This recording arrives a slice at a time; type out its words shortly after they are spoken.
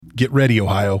Get ready,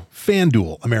 Ohio.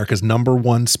 FanDuel, America's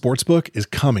 #1 sportsbook, is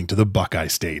coming to the Buckeye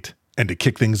State. And to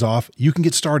kick things off, you can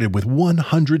get started with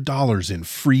 $100 in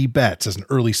free bets as an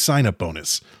early sign-up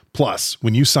bonus. Plus,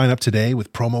 when you sign up today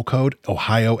with promo code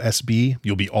OhioSB,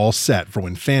 you'll be all set for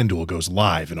when FanDuel goes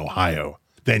live in Ohio.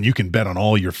 Then you can bet on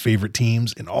all your favorite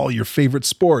teams and all your favorite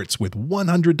sports with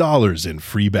 $100 in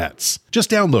free bets.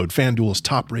 Just download FanDuel's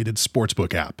top-rated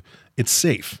sportsbook app. It's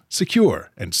safe,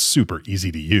 secure, and super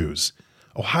easy to use.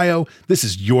 Ohio, this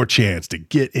is your chance to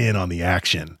get in on the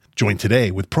action. Join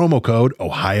today with promo code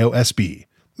OhioSB.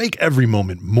 Make every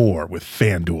moment more with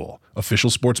FanDuel, official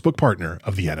sportsbook partner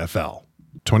of the NFL.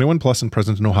 21 plus and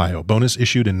present in Ohio. Bonus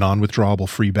issued in non-withdrawable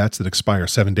free bets that expire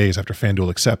 7 days after FanDuel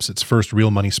accepts its first real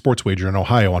money sports wager in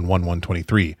Ohio on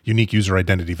 1/1/23. Unique user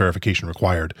identity verification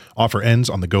required. Offer ends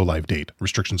on the go-live date.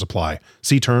 Restrictions apply.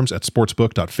 See terms at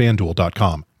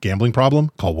sportsbook.fanduel.com. Gambling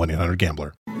problem? Call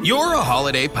 1-800-GAMBLER. You're a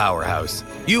holiday powerhouse.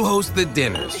 You host the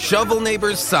dinners, shovel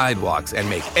neighbors' sidewalks, and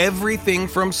make everything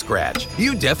from scratch.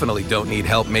 You definitely don't need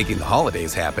help making the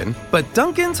holidays happen. But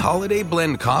Dunkin's Holiday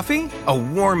Blend Coffee? A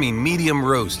warming medium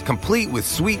roast complete with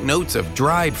sweet notes of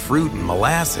dried fruit and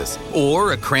molasses.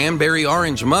 Or a cranberry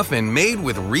orange muffin made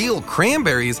with real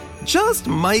cranberries just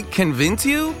might convince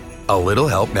you? A little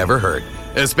help never hurt.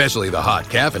 Especially the hot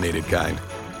caffeinated kind.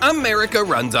 America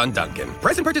runs on Dunkin'.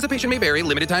 Price and participation may vary.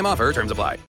 Limited time offer. Terms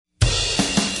apply.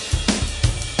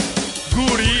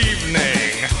 Good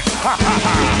evening.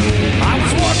 I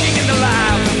was walking in the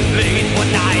lab late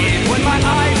one night when my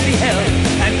eyes beheld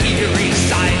an eerie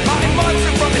sight. My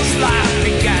monster from its slab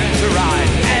began to rise,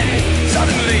 and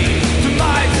suddenly, to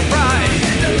my surprise,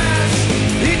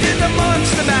 he did the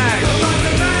monster mash.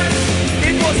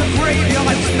 It was a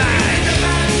graveyard smash.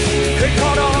 It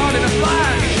caught on in a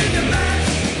flash.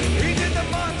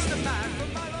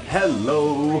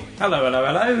 Hello.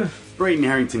 Hello. Brayden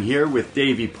Harrington here with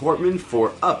Davey Portman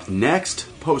for UpNXT,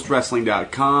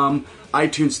 postwrestling.com,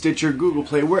 iTunes, Stitcher, Google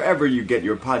Play, wherever you get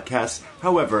your podcasts,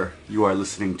 however you are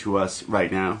listening to us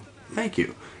right now. Thank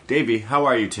you. Davey, how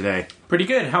are you today? Pretty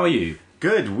good. How are you?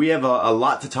 Good. We have a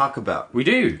lot to talk about. We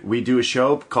do. We do a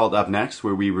show called UpNXT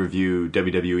where we review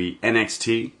WWE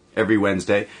NXT every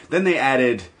Wednesday. Then they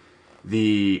added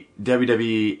the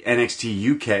WWE NXT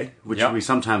UK, which we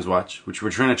sometimes watch, which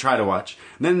we're trying to watch.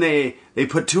 And then they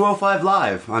put 205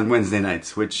 Live on Wednesday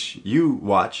nights, which you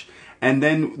watch. And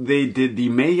then they did the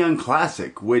Mae Young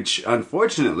Classic, which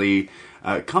unfortunately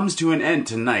comes to an end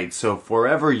tonight. So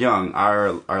Forever Young,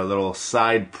 our little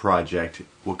side project,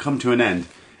 will come to an end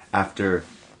after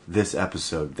this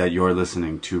episode that you're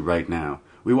listening to right now.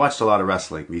 We watched a lot of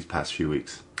wrestling these past few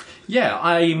weeks. Yeah,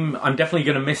 I'm definitely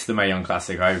going to miss the Mae Young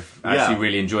Classic. I've actually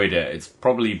really enjoyed it. It's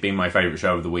probably been my favourite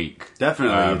show of the week.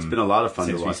 Definitely. It's been a lot of fun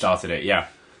to watch. Since we started it, yeah.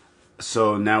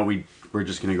 So now we're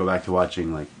just going to go back to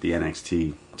watching like the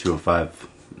NXT 205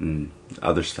 and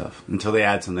other stuff until they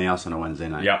add something else on a Wednesday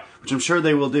night. Yeah. Which I'm sure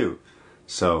they will do.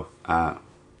 So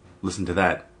listen to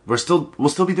that. We'll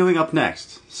still be doing Up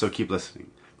Next, so keep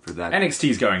listening for that.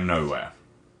 NXT's going nowhere.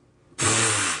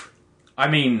 I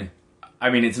mean,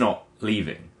 it's not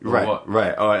leaving. Right, what?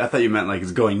 right. Oh, I thought you meant like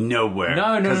it's going nowhere. No.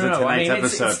 I mean,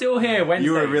 it's still here Wednesday.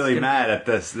 You were really mad at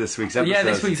this week's episode. Yeah,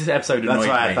 this week's episode annoyed me. That's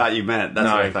what I thought you meant.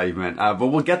 But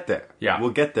we'll get there. Yeah.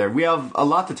 We'll get there. We have a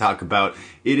lot to talk about.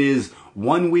 It is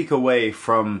 1 week away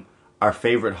from our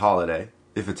favorite holiday,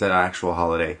 if it's an actual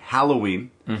holiday,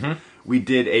 Halloween. Mm-hmm. We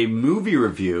did a movie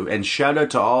review, and shout out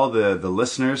to all the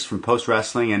listeners from Post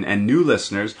Wrestling and new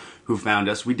listeners who found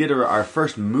us. We did our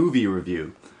first movie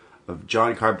review of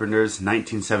John Carpenter's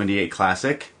 1978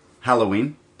 classic,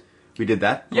 Halloween. We did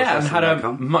that. Yeah, and had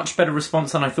a much better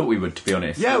response than I thought we would, to be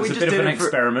honest. Yeah, it was a bit of an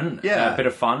experiment, a bit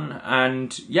of fun,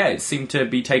 and yeah, it seemed to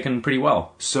be taken pretty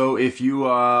well. So if you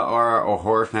are a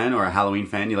horror fan or a Halloween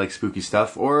fan, you like spooky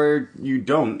stuff, or you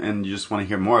don't and you just want to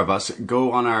hear more of us,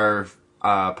 go on our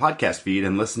podcast feed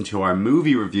and listen to our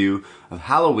movie review of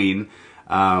Halloween.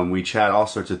 We chat all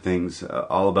sorts of things,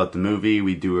 all about the movie.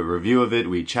 We do a review of it.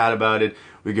 We chat about it.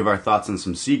 We give our thoughts on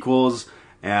some sequels.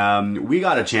 We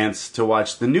got a chance to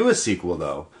watch the newest sequel,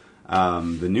 though.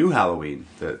 The new Halloween.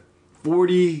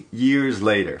 40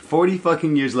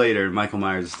 fucking years later, Michael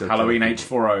Myers is still Halloween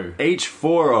H40.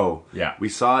 H40. Yeah. We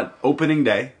saw it opening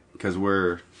day, because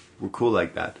we're cool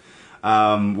like that.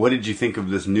 What did you think of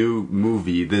this new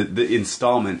movie, the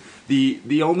installment,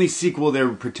 the only sequel they're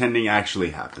pretending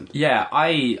actually happened? Yeah,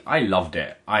 I loved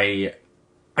it.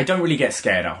 I don't really get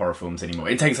scared at horror films anymore.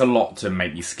 It takes a lot to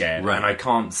make me scared, right. And I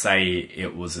can't say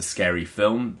it was a scary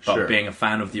film, but being a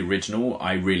fan of the original,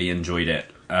 I really enjoyed it.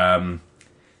 I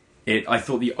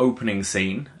thought the opening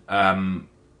scene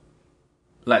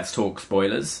let's talk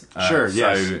spoilers. Sure,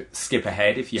 yes. So skip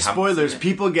ahead if you haven't Spoilers, seen it.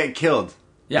 people get killed.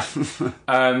 Yeah.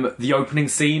 The opening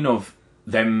scene of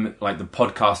them, like the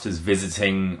podcasters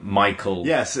visiting Michael.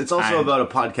 Yes, it's also and about a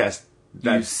podcast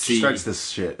that you see- starts this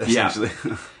shit, essentially.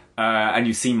 and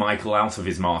you see Michael out of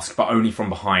his mask, but only from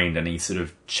behind, and he's sort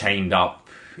of chained up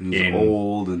He's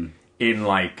old and... in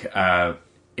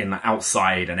the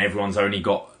outside, and everyone's only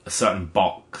got a certain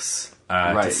box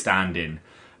to stand in.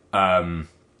 And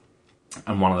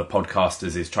one of the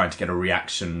podcasters is trying to get a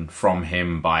reaction from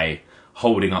him by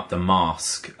holding up the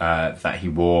mask that he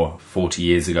wore 40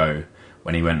 years ago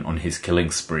when he went on his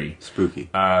killing spree. Spooky.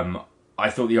 I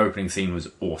thought the opening scene was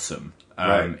awesome.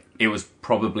 It was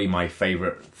probably my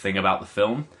favourite thing about the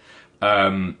film.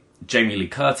 Jamie Lee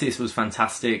Curtis was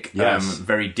fantastic. Yes.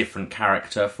 Very different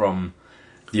character from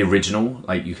the original.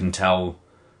 Like, you can tell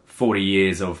 40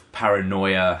 years of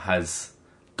paranoia has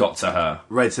got to her.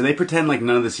 Right, so they pretend like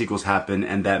none of the sequels happen,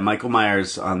 and that Michael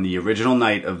Myers, on the original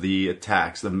night of the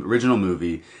attacks, the original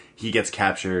movie, he gets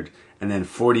captured, and then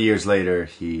 40 years later,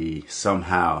 he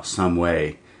somehow, some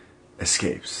way,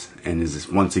 escapes, and is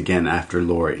once again after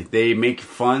Laurie. They make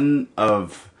fun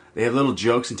of... They have little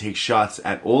jokes and take shots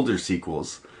at older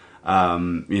sequels.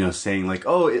 Saying like,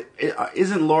 oh,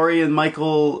 isn't Laurie and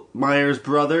Michael Myers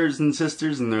brothers and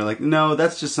sisters? And they're like, no,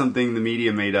 that's just something the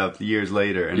media made up years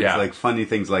later. And it's like funny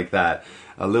things like that,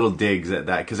 little digs at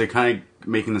that, because they're kind of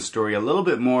making the story a little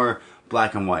bit more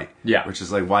black and white. Yeah. Which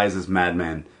is like, why is this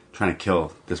madman trying to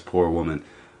kill this poor woman?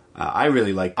 I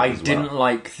really liked that. I didn't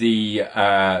like the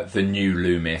new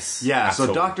Loomis. Yeah,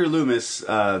 so Dr. Loomis,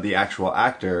 the actual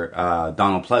actor,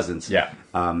 Donald Pleasance,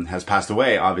 has passed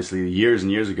away, obviously, years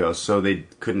and years ago, so they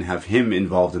couldn't have him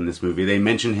involved in this movie. They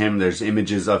mention him, there's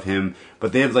images of him,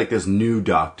 but they have, like, this new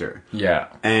doctor. Yeah.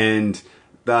 And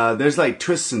there's, like,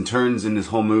 twists and turns in this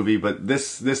whole movie, but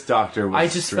this doctor was I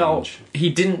just felt he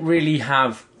didn't really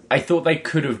have... I thought they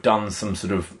could have done some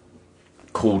sort of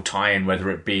cool tie-in, whether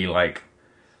it be, like,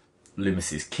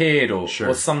 Loomis's kid or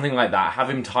something like that. Have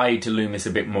him tied to Loomis a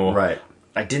bit more. Right.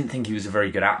 I didn't think he was a very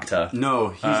good actor.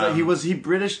 No, was he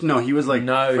British? No, he was like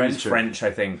French. He was French,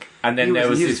 I think. And then there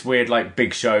was this weird like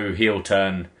Big Show heel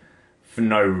turn for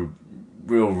no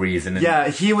real reason. Yeah,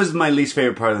 he was my least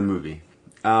favorite part of the movie.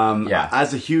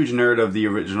 As a huge nerd of the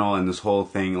original and this whole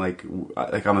thing, like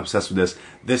I'm obsessed with this.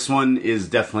 This one is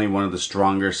definitely one of the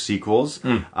stronger sequels.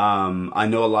 I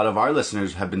know a lot of our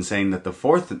listeners have been saying that the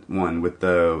fourth one with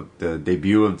the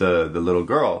debut of the little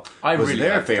girl was really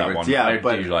their favorite. That one. Yeah, I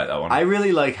do like that one. I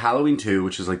really like Halloween 2,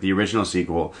 which is like the original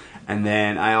sequel, and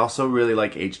then I also really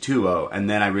like H2O, and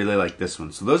then I really like this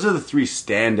one. So those are the three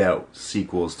standout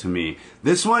sequels to me.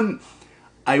 This one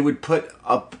I would put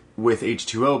up with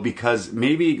H2O, because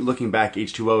maybe looking back,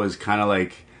 H2O is kind of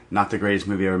like not the greatest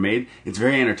movie ever made. It's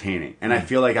very entertaining, and I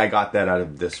feel like I got that out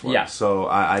of this one. Yeah. So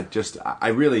I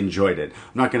really enjoyed it.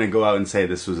 I'm not going to go out and say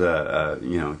this was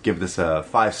give this a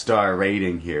 5-star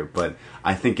rating here, but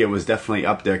I think it was definitely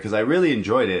up there because I really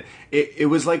enjoyed it. It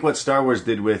was like what Star Wars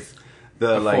did with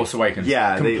the Force Awakens.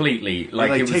 Yeah, completely.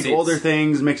 They take older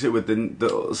things, mix it with the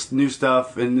new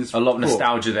stuff, and it's a lot of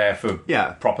nostalgia there for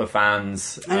proper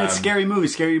fans. And it's scary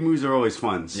movies. Scary movies are always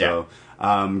fun. So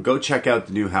go check out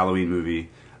the new Halloween movie.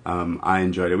 I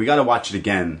enjoyed it. We got to watch it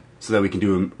again so that we can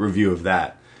do a review of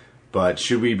that. But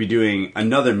should we be doing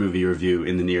another movie review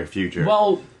in the near future?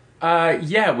 Well,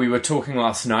 we were talking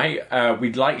last night.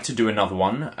 We'd like to do another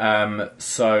one.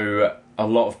 So a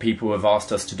lot of people have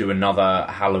asked us to do another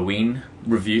Halloween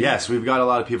review. Yes, we've got a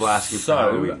lot of people asking for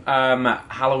Halloween.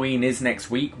 Halloween is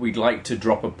next week. We'd like to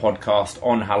drop a podcast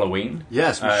on Halloween.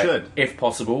 Yes, we should. If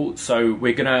possible. So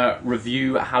we're going to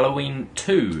review Halloween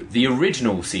 2, the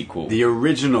original sequel. The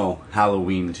original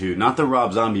Halloween 2, not the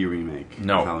Rob Zombie remake of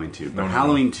Halloween 2, but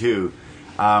Halloween 2.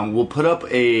 We'll put up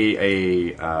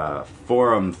a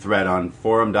forum thread on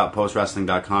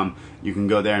forum.postwrestling.com. You can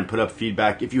go there and put up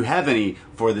feedback if you have any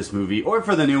for this movie, or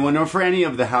for the new one, or for any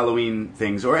of the Halloween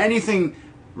things, or anything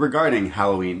regarding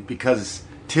Halloween, because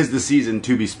 'tis the season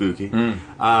to be spooky.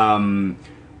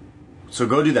 So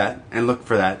go do that and look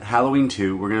for that. Halloween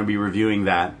 2, we're going to be reviewing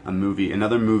that,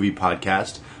 another movie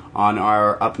podcast on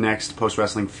our upNXT Post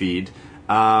Wrestling feed.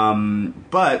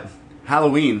 But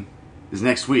Halloween is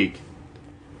next week.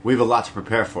 We have a lot to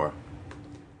prepare for.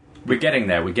 We're getting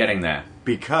there.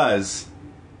 Because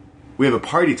we have a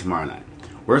party tomorrow night.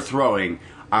 We're throwing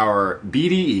our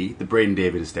BDE, the Braden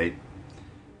David Estate,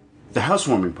 the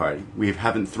housewarming party. We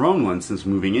haven't thrown one since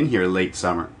moving in here late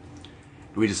summer.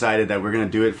 We decided that we're going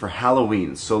to do it for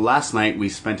Halloween. So last night we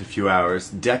spent a few hours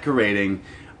decorating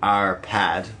our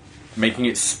pad. Making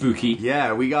it spooky.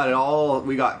 Yeah, we got it all.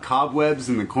 We got cobwebs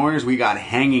in the corners. We got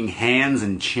hanging hands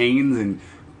and chains and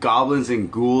goblins and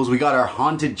ghouls. We got our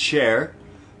haunted chair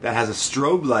that has a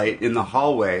strobe light in the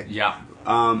hallway. Yeah.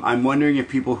 I'm wondering if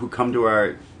people who come to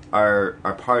our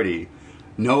party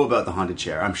know about the haunted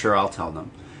chair. I'm sure I'll tell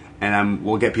them. And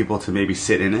we'll get people to maybe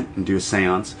sit in it and do a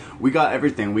seance. We got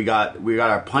everything. We got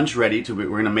our punch ready. We're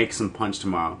going to make some punch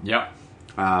tomorrow. Yep.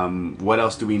 What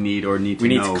else do we need or need to know?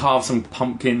 We need to carve some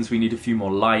pumpkins. We need a few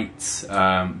more lights.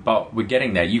 But we're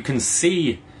getting there. You can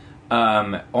see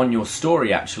on your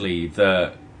story, actually,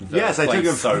 the yes,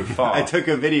 place so far. I took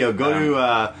a video. Go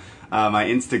to my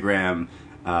Instagram,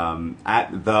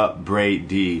 at the Bray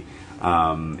D.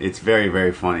 It's very,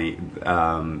 very funny.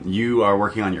 You are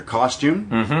working on your costume.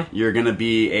 Mm-hmm. You're going to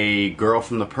be a girl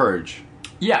from The Purge.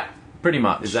 Yeah, pretty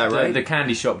much. Is that right? The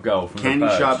candy shop girl from The Purge.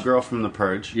 Candy shop girl from The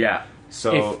Purge. Yeah.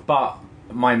 So, but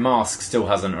my mask still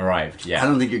hasn't arrived yet. I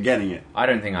don't think you're getting it. I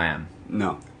don't think I am.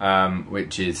 No.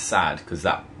 Which is sad, because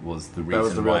that was the reason that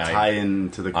was the real tie-in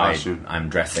to the costume. I'm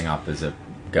dressing up as a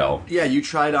girl. Yeah, you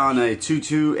tried on a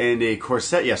tutu and a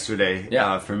corset yesterday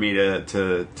for me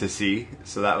to see.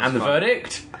 So that was and fun. The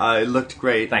verdict? It looked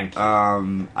great. Thank you.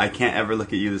 I can't ever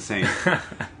look at you the same.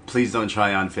 Please don't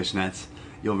try on fishnets.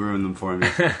 You'll ruin them for me.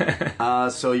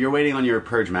 So you're waiting on your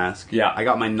purge mask. Yeah. I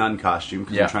got my nun costume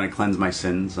because I'm trying to cleanse my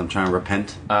sins. I'm trying to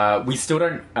repent. We still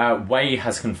don't... Wei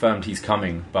has confirmed he's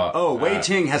coming, but... Oh, Wei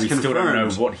Ting has confirmed. We still don't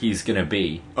know what he's going to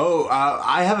be. Oh,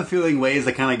 I have a feeling Wei is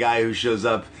the kind of guy who shows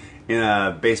up in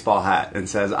a baseball hat and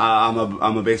says, I'm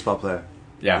a baseball player.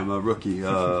 Yeah. I'm a rookie.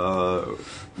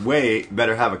 Wei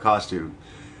better have a costume.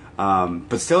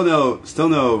 But still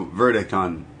no verdict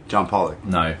on John Pollock.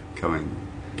 No.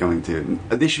 Coming to.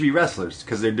 They should be wrestlers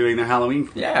because they're doing their Halloween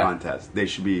contest. They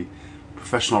should be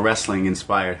professional wrestling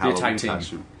inspired Halloween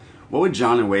costume. What would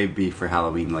John and Wei be for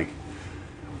Halloween? Like,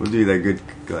 we'll do that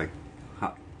good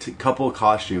couple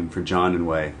costume for John and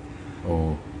Wei.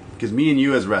 Oh. Because me and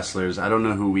you as wrestlers, I don't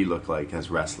know who we look like as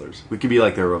wrestlers. We could be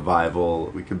like the Revival.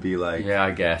 We could be like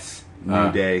I guess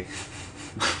New Day.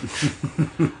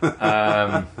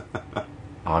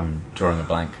 I'm drawing a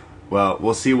blank. Well,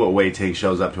 we'll see what Wei Ting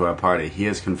shows up to our party. He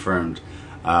is confirmed,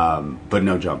 but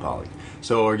no John Pollock.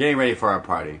 So we're getting ready for our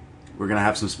party. We're going to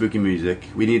have some spooky music.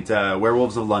 We need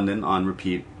Werewolves of London on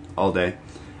repeat all day.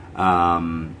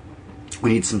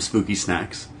 We need some spooky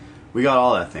snacks. We got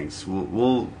all that things.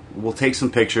 We'll take some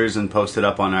pictures and post it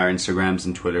up on our Instagrams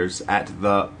and Twitters at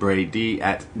the Brady,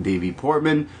 at Davey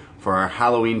Portman for our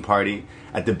Halloween party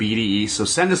at the BDE. So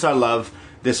send us our love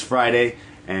this Friday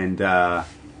and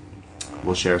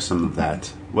we'll share some of that.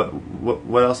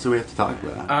 What else do we have to talk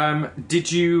about?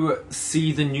 Did you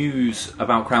see the news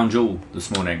about Crown Jewel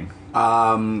this morning?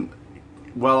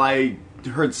 Well, I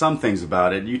heard some things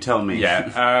about it. You tell me.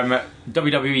 Yeah.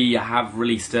 WWE have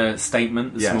released a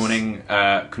statement this morning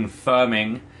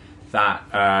confirming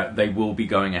that they will be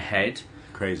going ahead.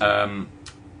 Crazy.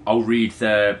 I'll read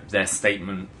their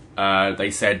statement. They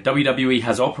said, WWE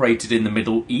has operated in the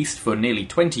Middle East for nearly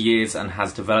 20 years and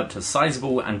has developed a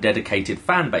sizable and dedicated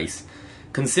fan base.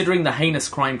 Considering the heinous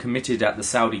crime committed at the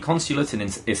Saudi consulate in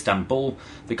Istanbul,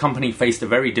 the company faced a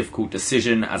very difficult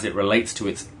decision as it relates to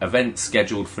its event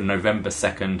scheduled for November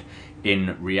 2nd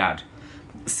in Riyadh.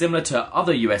 Similar to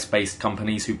other US-based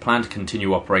companies who plan to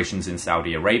continue operations in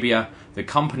Saudi Arabia, the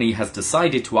company has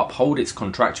decided to uphold its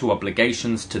contractual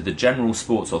obligations to the General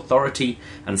Sports Authority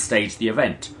and stage the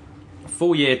event.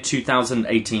 Full year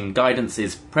 2018 guidance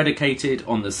is predicated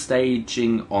on the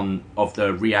staging of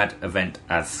the Riyadh event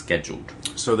as scheduled.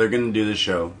 So they're going to do the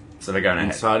show. So they're going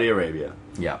ahead. In Saudi Arabia.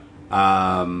 Yeah.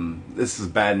 This is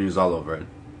bad news all over it.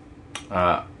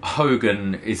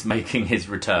 Hogan is making his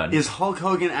return. Is Hulk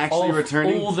Hogan actually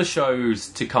returning? All the shows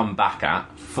to come back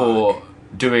at for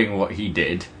doing what he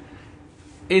did,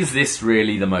 is this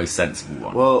really the most sensible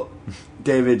one? Well,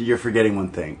 David, you're forgetting one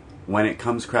thing. When it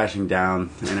comes crashing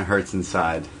down and it hurts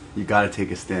inside, you gotta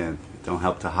take a stand. Don't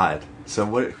help to hide. So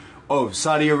what... Oh,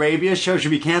 Saudi Arabia show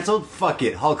should be canceled? Fuck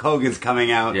it. Hulk Hogan's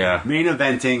coming out. Yeah. Main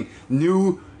eventing.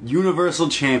 New Universal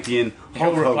Champion.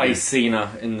 He'll replace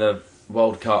Cena in the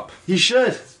World Cup. He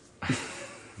should.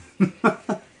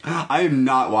 I am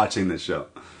not watching this show.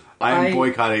 I am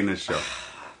boycotting this show.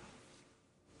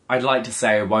 I'd like to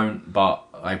say I won't, but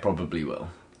I probably will.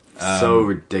 So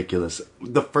ridiculous.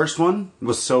 The first one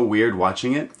was so weird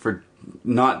watching it for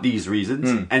not these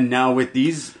reasons. And now with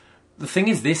these... The thing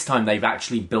is, this time they've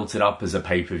actually built it up as a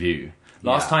pay-per-view.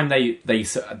 Last time they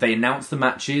announced the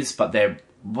matches, but there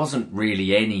wasn't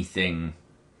really anything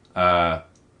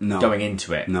going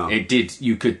into it. No. It did.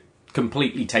 You could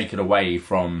completely take it away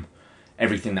from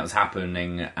everything that was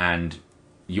happening, and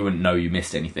you wouldn't know you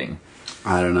missed anything.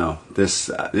 I don't know. This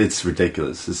it's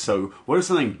ridiculous. It's so. What if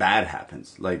something bad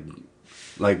happens? Like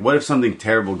Like, what if something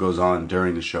terrible goes on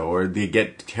during the show, or they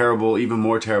get terrible, even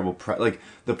more terrible like,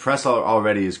 the press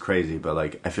already is crazy, but,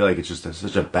 like, I feel like it's just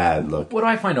such a bad look. What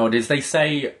I find odd is they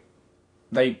say...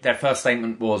 Their first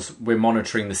statement was, we're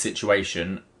monitoring the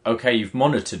situation. Okay, you've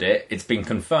monitored it. It's been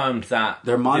confirmed that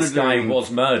this guy was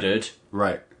murdered.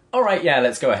 Right. All right, yeah,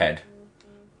 let's go ahead.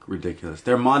 Ridiculous.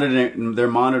 They're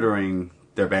monitoring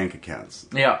their bank accounts.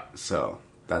 Yeah. So,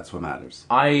 that's what matters.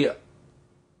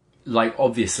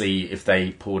 Obviously, if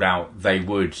they pulled out, they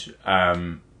would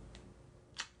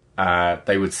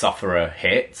suffer a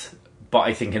hit. But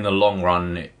I think in the long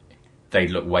run, they'd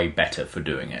look way better for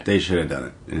doing it. They should have done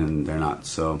it, and they're not.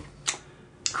 So,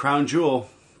 Crown Jewel,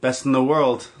 best in the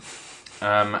world.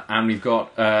 And we've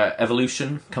got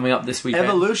Evolution coming up this weekend.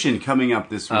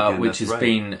 Which has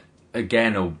been,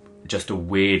 again, just a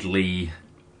weirdly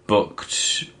booked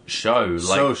show.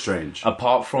 So strange.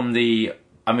 Apart from the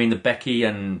Becky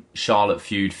and Charlotte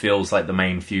feud feels like the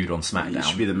main feud on SmackDown. It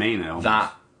should be the main,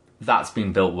 That's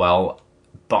been built well,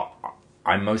 but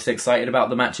I'm most excited about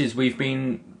the matches we've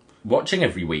been watching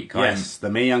every week. Yes, the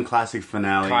Mae Young Classic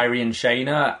finale. Kyrie and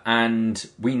Shayna, and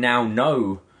we now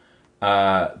know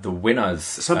the winners.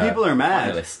 Some people are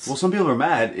mad. Finalists. Well, some people are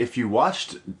mad if you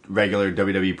watched regular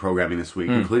WWE programming this week,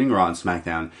 including Raw and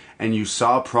SmackDown, and you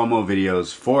saw promo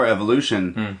videos for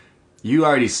Evolution, you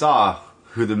already saw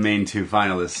who the main two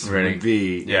finalists would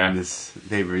be in this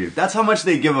pay-per-view. That's how much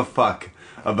they give a fuck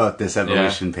about this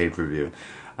Evolution pay-per-view.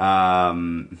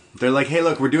 They're like, hey,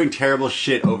 look, we're doing terrible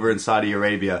shit over in Saudi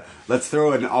Arabia. Let's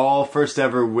throw an first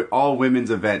ever all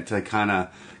women's event to kind of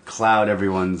cloud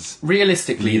everyone's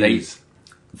realistically views.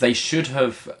 They should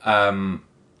have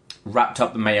wrapped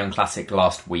up the Mae Young Classic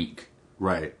last week,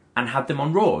 right, and had them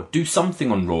on Raw. Do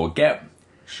something on Raw.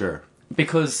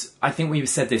 Because I think we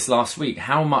said this last week.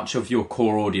 How much of your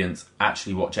core audience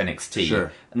actually watch NXT?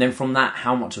 Sure. And then from that,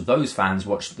 how much of those fans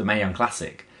watch the Mae Young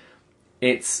Classic?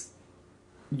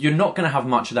 You're not going to have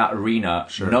much of that arena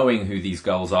knowing who these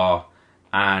girls are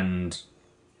and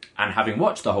having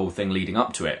watched the whole thing leading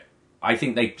up to it. I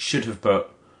think they should have put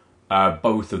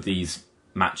both of these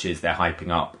matches they're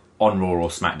hyping up on Raw or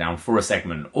SmackDown for a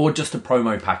segment, or just a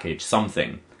promo package,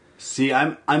 something. See,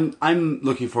 I'm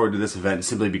looking forward to this event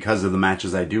simply because of the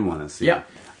matches I do want to see. Yeah.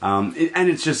 And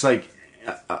it's just like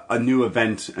a new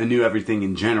event, a new everything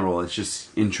in general. It's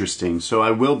just interesting. So I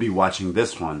will be watching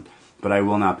this one, but I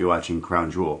will not be watching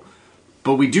Crown Jewel.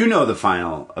 But we do know the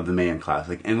final of the Mae Young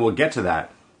Classic, and we'll get to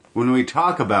that when we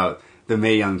talk about the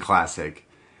Mae Young Classic.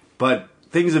 But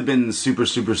things have been super,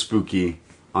 super spooky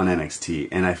on NXT,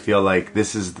 and I feel like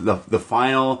this is the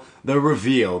final, the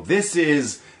reveal. This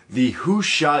is the Who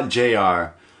Shot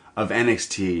JR of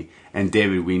NXT, and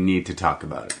David, we need to talk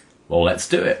about it. Well, let's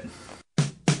do it.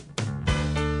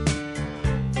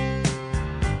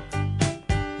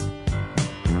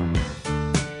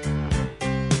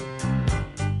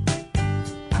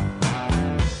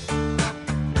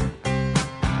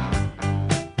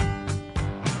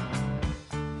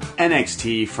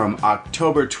 NXT from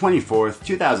October 24th,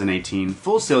 2018,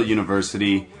 Full Sail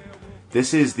University.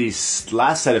 This is the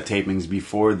last set of tapings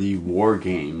before the War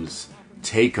Games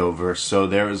takeover, so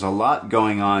there is a lot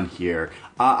going on here.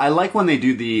 I like when they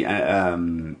do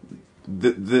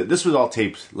this was all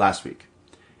taped last week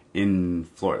in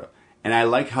Florida, and I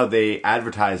like how they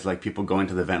advertise like people going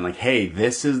to the event, like, hey,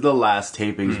 this is the last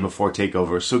tapings before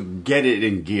takeover, so get it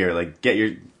in gear, like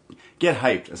get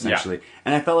hyped, essentially. Yeah.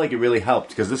 And I felt like it really helped,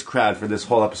 because this crowd for this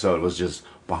whole episode was just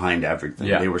behind everything.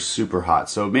 Yeah. They were super hot.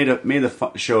 So it made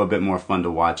the show a bit more fun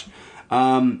to watch.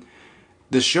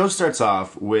 The show starts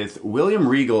off with William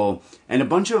Regal and a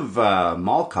bunch of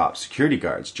mall cops, security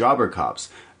guards, jobber cops,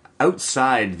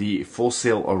 outside the Full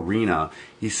Sail arena.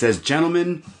 He says,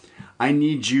 gentlemen, I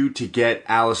need you to get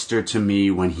Aleister to me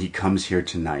when he comes here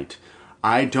tonight.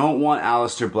 I don't want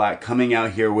Aleister Black coming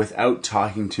out here without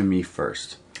talking to me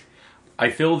first. I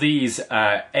feel these,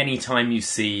 anytime you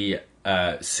see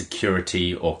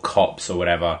security or cops or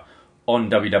whatever on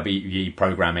WWE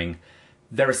programming,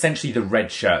 they're essentially the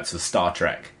red shirts of Star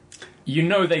Trek. You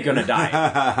know they're gonna die.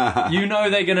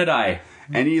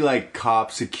 Any, like,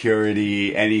 cop,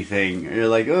 security, anything. You're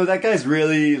like, oh, that guy's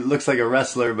really looks like a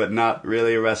wrestler, but not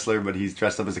really a wrestler, but he's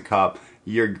dressed up as a cop.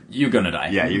 You're gonna die.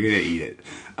 Yeah, you're gonna eat it.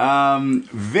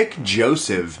 Vic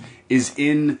Joseph is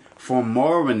in for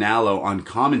Mauro Ranallo on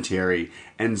commentary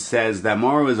and says that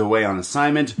Mauro is away on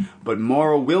assignment, but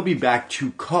Mauro will be back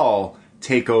to call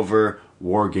TakeOver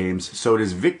War Games. So it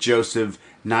is Vic Joseph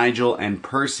Nigel, and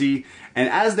Percy. And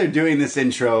as they're doing this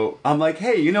intro, I'm like,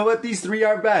 hey, you know what? These three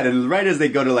aren't bad. And right as they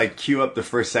go to like cue up the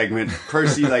first segment,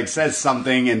 Percy like says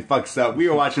something and fucks up. We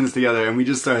were watching this together and we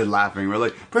just started laughing. We're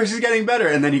like, Percy's getting better.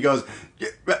 And then he goes,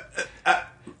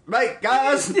 right,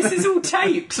 guys. This is all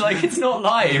taped. Like, it's not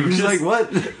live. He's like,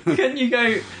 what? Can you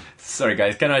go... Sorry,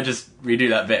 guys. Can I just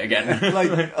redo that bit again?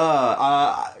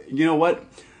 You know what?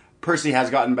 Percy has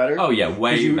gotten better. Oh yeah,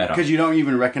 way better. Because you don't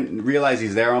even realize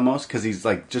he's there almost, because he's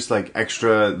like just like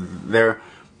extra there.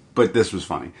 But this was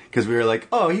funny because we were like,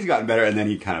 oh, he's gotten better, and then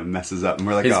he kind of messes up, and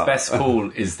we're like, his oh. best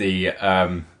call is the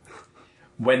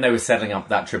when they were setting up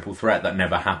that triple threat that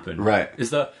never happened. Right. Is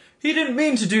the he didn't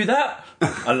mean to do that.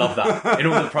 I love that in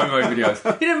all the promo videos.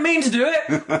 He didn't mean to do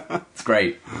it. It's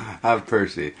great. Have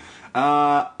Percy.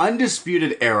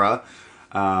 Undisputed Era.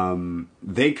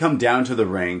 They come down to the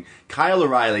ring. Kyle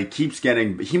O'Reilly keeps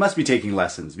getting... He must be taking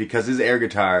lessons because his air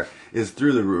guitar is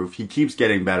through the roof. He keeps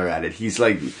getting better at it. He's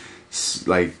like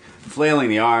flailing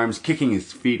the arms, kicking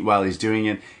his feet while he's doing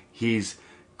it. He's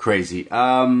crazy.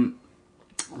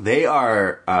 They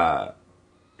are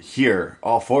here,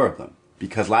 all four of them,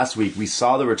 because last week we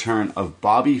saw the return of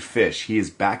Bobby Fish. He is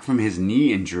back from his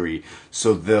knee injury.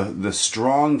 So the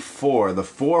strong four, the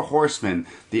four horsemen,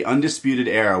 the Undisputed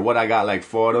Era, what I got like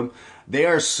four of them, they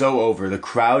are so over. The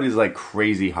crowd is like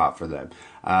crazy hot for them.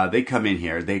 They come in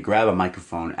here, they grab a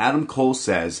microphone. Adam Cole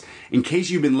says, in case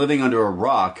you've been living under a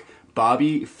rock,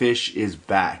 Bobby Fish is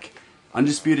back.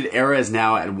 Undisputed Era is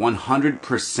now at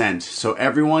 100%. So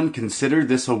everyone consider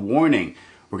this a warning.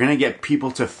 We're going to get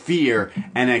people to fear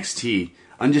NXT.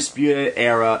 Undisputed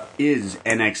Era is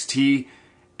NXT.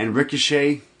 And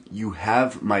Ricochet, you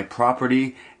have my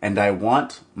property, and I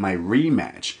want my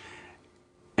rematch.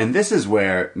 And this is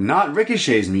where not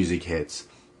Ricochet's music hits,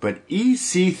 but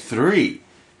EC3.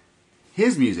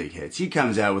 His music hits. He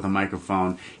comes out with a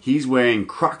microphone. He's wearing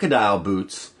crocodile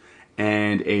boots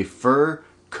and a fur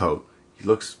coat. He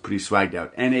looks pretty swagged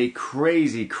out. And a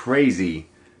crazy, crazy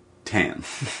tan.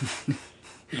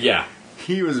 Yeah.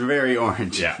 He was very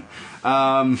orange. Yeah.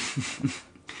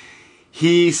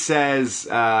 He says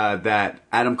that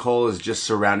Adam Cole has just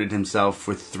surrounded himself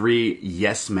with three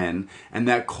yes men, and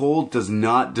that Cole does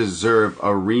not deserve a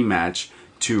rematch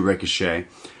to Ricochet.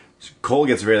 Cole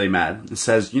gets really mad and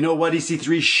says, you know what,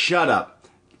 EC3, shut up.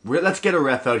 Let's get a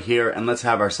ref out here and let's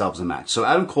have ourselves a match. So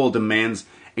Adam Cole demands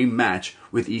a match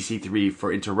with EC3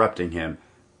 for interrupting him.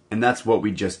 And that's what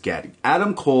we just get.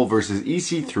 Adam Cole versus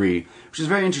EC3, which is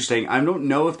very interesting. I don't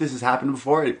know if this has happened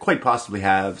before. It quite possibly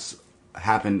has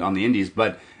happened on the indies,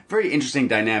 but very interesting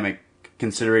dynamic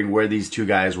considering where these two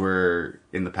guys were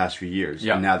in the past few years.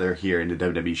 Yeah. And now they're here in the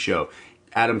WWE show.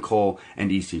 Adam Cole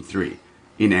and EC3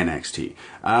 in NXT.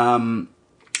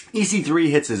 EC3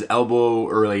 hits his elbow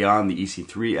early on, the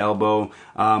EC3 elbow.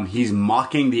 He's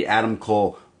mocking the Adam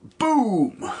Cole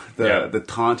boom! The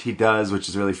taunt he does, which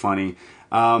is really funny.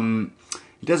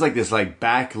 He does like this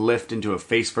back lift into a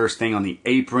face first thing on the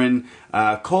apron.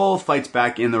 Cole fights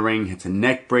back in the ring, hits a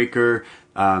neck breaker.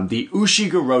 The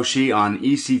Ushigoroshi on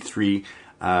EC3.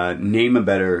 Name a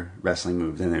better wrestling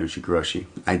move than the Ushigoroshi.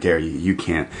 I dare you. You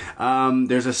can't.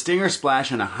 There's a stinger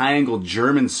splash and a high angle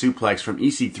German suplex from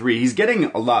EC3. He's getting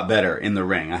a lot better in the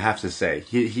ring, I have to say.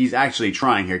 He's actually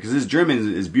trying here because his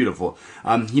German is beautiful.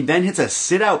 He then hits a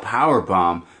sit out power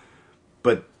bomb,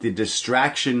 but the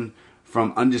distraction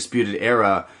from Undisputed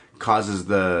Era causes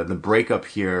the breakup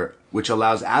here, which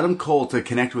allows Adam Cole to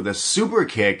connect with a super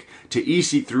kick to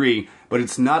EC3, but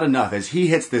it's not enough as he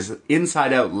hits this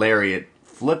inside out lariat,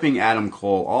 flipping Adam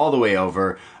Cole all the way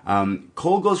over.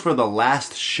 Cole goes for the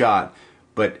last shot,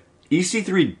 but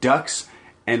EC3 ducks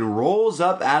and rolls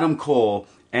up Adam Cole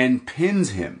and pins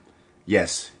him.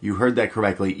 Yes, you heard that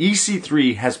correctly.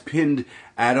 EC3 has pinned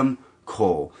Adam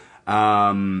Cole.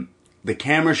 The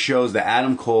camera shows that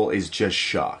Adam Cole is just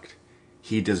shocked.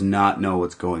 He does not know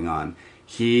what's going on.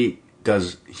 He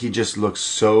just looks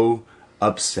so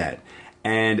upset.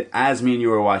 And as me and you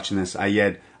were watching this, I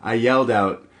yelled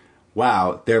out,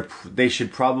 wow, they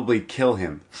should probably kill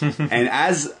him. And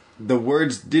as the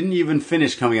words didn't even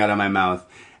finish coming out of my mouth,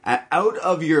 out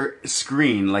of your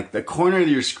screen, like the corner of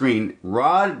your screen,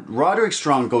 Roderick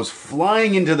Strong goes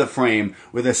flying into the frame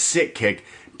with a sick kick,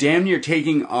 damn near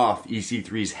taking off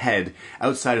EC3's head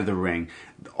outside of the ring.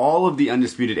 All of the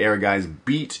Undisputed Era guys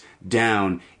beat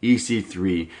down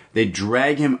EC3. They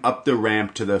drag him up the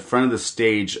ramp to the front of the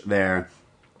stage there,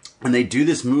 and they do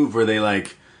this move where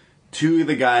two of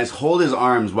the guys hold his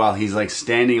arms while he's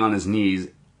standing on his knees,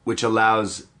 which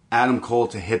allows Adam Cole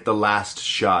to hit the last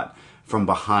shot from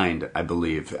behind, I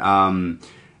believe.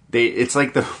 It's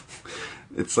like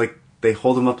they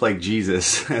hold him up like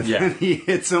Jesus, and then he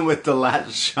hits him with the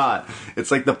last shot.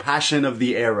 It's like the Passion of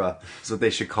the Era. Is what they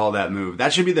should call that move.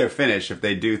 That should be their finish if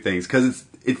they do things, because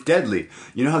it's deadly.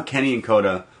 You know how Kenny and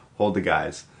Kota hold the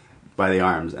guys by the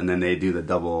arms, and then they do the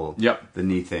double, the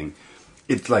knee thing.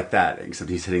 It's like that, except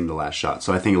he's hitting the last shot.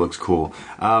 So I think it looks cool.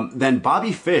 Then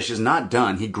Bobby Fish is not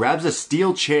done. He grabs a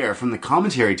steel chair from the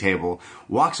commentary table,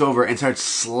 walks over, and starts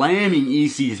slamming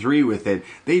EC3 with it.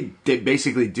 They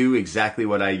basically do exactly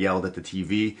what I yelled at the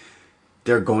TV.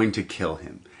 They're going to kill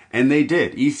him. And they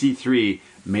did. EC3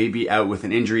 may be out with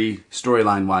an injury,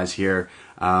 storyline-wise here.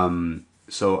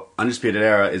 So Undisputed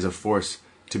Era is a force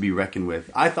to be reckoned with.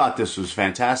 I thought this was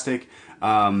fantastic.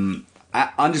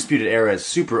 Undisputed Era is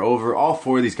super over. All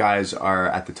four of these guys are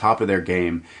at the top of their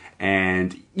game,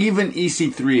 and even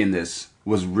EC3 in this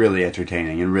was really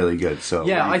entertaining and really good. So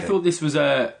yeah, I thought this was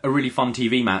a really fun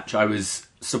TV match. I was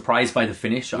surprised by the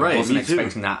finish. I wasn't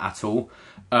expecting that at all.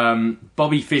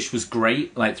 Bobby Fish was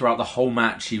great. Like throughout the whole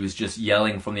match, he was just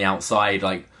yelling from the outside,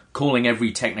 like calling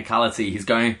every technicality. He's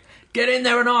going, "Get in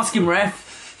there and ask him,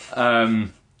 ref."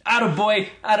 Attaboy,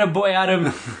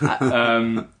 Adam.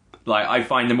 Like, I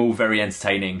find them all very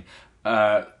entertaining.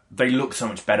 They look so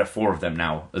much better, four of them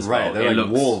now, as well. Right, they're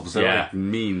like wolves. They're like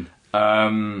mean.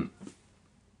 And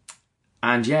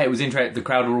yeah, it was interesting. The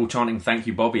crowd were all chanting "Thank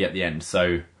you, Bobby" at the end.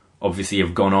 So obviously,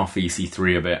 you've gone off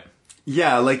EC3 a bit.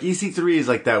 Yeah, like EC3 is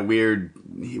like that weird.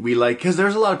 We like, because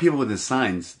there's a lot of people with his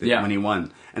signs when he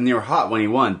won, and they were hot when he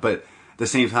won. But at the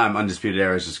same time, Undisputed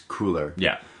Era is just cooler.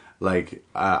 Yeah. Like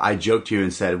I joked to you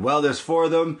and said, "Well, there's four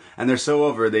of them, and they're so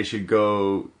over. They should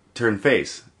go turn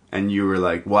face." And you were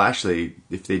like, "Well, actually,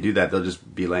 if they do that, they'll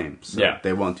just be lame. So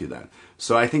they won't do that."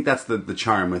 So I think that's the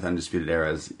charm with Undisputed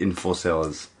Era is in Full Sail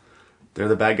is they're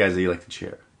the bad guys that you like to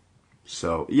cheer.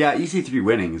 So yeah, EC3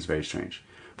 winning is very strange,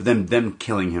 but then them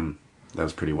killing him, that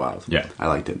was pretty wild. Yeah, I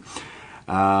liked it.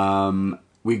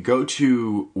 We go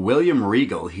to William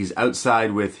Regal. He's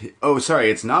outside with... Oh,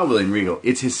 sorry, it's not William Regal.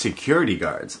 It's his security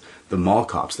guards, the mall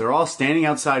cops. They're all standing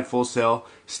outside Full Sail,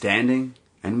 standing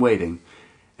and waiting.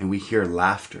 And we hear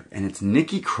laughter. And it's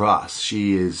Nikki Cross.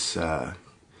 She is kind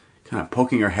of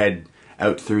poking her head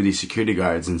out through these security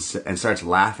guards and starts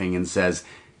laughing and says,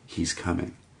 "He's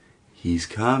coming. He's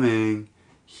coming.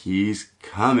 He's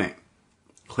coming."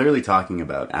 Clearly talking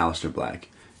about Aleister Black,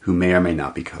 who may or may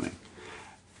not be coming.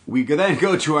 We then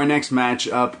go to our next match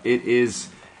up. It is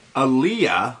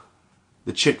Aaliyah,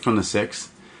 the chick from the Six,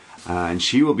 and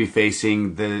she will be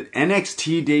facing the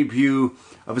NXT debut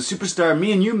of a superstar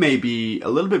me and you may be a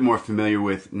little bit more familiar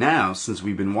with now since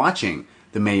we've been watching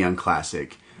the Mae Young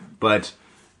Classic. But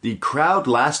the crowd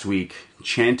last week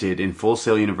chanted in Full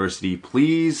Sail University,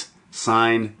 "Please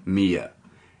sign Mia."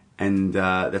 And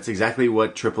that's exactly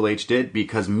what Triple H did,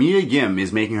 because Mia Yim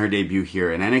is making her debut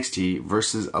here in NXT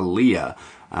versus Aaliyah.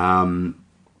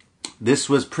 This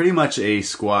was pretty much a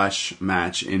squash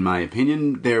match, in my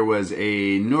opinion. There was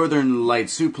a Northern Light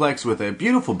suplex with a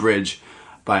beautiful bridge,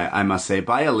 by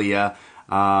Aaliyah.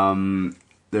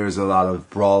 There's a lot of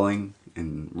brawling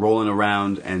and rolling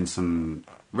around and some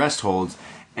rest holds,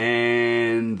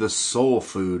 and the soul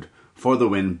food for the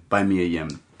win by Mia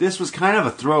Yim. This was kind of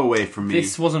a throwaway for me.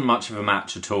 This wasn't much of a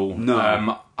match at all.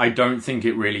 No. I don't think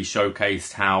it really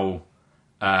showcased how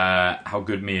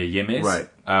good Mia Yim is. Right.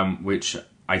 Which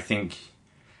I think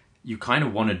you kind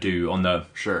of want to do on the...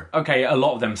 Sure. Okay, a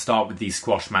lot of them start with these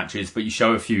squash matches, but you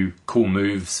show a few cool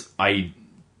moves. I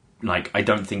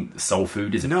don't think soul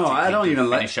food is a No, I don't even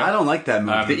like. finisher. I don't like that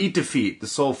move. The eat defeat, the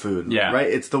soul food. Yeah. Right.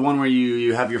 It's the one where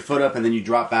you have your foot up and then you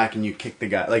drop back and you kick the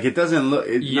guy. Like it doesn't look.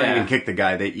 Not even kick the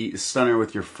guy. They stunner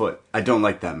with your foot. I don't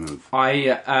like that move. So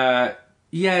I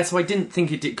didn't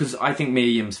think it did, because I think Mia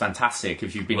Yim's fantastic.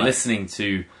 If you've been listening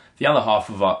to the other half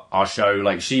of our show,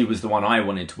 like she was the one I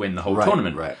wanted to win the whole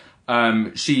tournament. Right.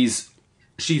 She's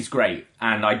great,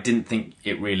 and I didn't think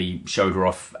it really showed her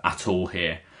off at all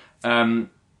here.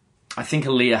 I think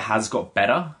Aaliyah has got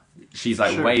better. She's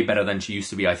way better than she used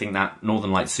to be. I think that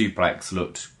Northern Light suplex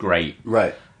looked great.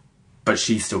 Right. But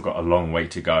she's still got a long way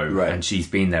to go. Right. And she's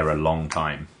been there a long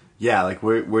time. Yeah, like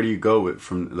where do you go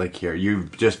from like here?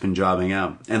 You've just been jobbing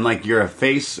out. And like you're a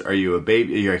face, are you a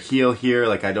baby? You're a heel here?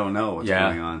 Like I don't know what's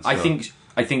going on. So. I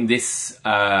think this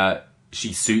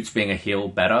she suits being a heel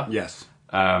better. Yes.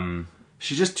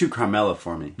 She's just too Carmella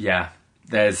for me. Yeah.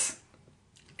 It's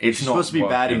she's supposed to be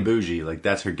bad and bougie. Like,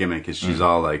 that's her gimmick, is she's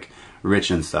all, like, rich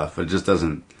and stuff. It just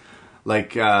doesn't...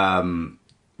 Like,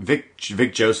 Vic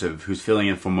Joseph, who's filling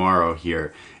in for Morrow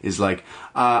here, is like,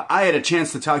 I had a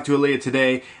chance to talk to Aaliyah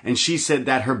today, and she said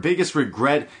that her biggest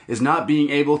regret is not being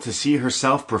able to see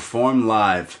herself perform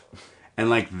live. And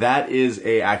like that is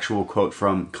a actual quote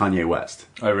from Kanye West.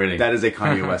 Oh, really? That is a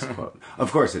Kanye West quote.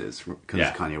 Of course it is, because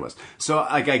it's Kanye West. So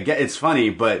like I get it's funny,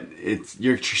 but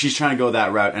she's trying to go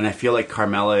that route, and I feel like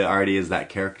Carmella already is that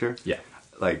character. Yeah.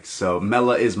 Like, so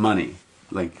Mella is money.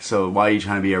 Like, so why are you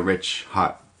trying to be a rich,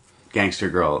 hot gangster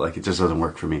girl? Like, it just doesn't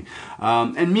work for me.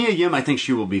 And Mia Yim, I think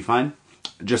she will be fine.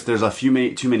 Just there's too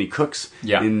many cooks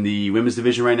in the women's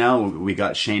division right now. We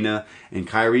got Shayna and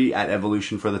Kairi at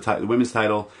Evolution for the women's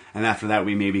title, and after that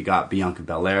we maybe got Bianca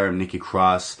Belair and Nikki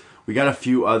Cross. We got a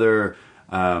few other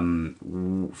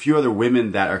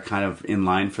women that are kind of in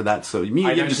line for that. So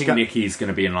I don't think Nikki's going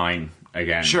to be in line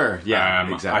again. Sure,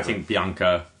 yeah, exactly. I think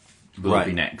Bianca will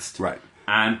be next, right?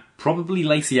 And probably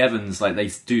Lacey Evans. Like,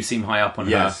 they do seem high up on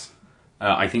her.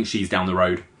 I think she's down the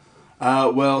road.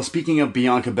 Well, speaking of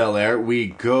Bianca Belair, we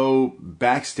go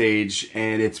backstage,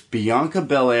 and it's Bianca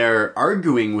Belair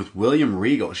arguing with William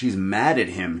Regal. She's mad at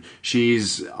him.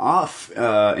 She's off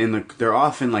they're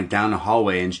off in like down the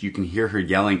hallway, and you can hear her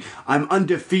yelling, "I'm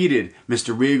undefeated,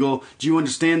 Mr. Regal. Do you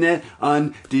understand that?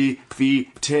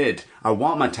 Undefeated. I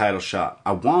want my title shot.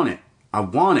 I want it. I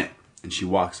want it." And she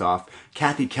walks off.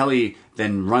 Kathy Kelly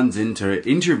then runs in to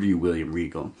interview William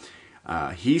Regal.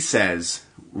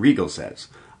 Regal says,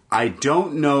 "I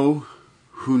don't know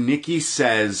who Nikki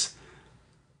says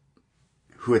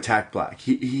who attacked Black.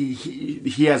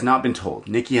 He has not been told.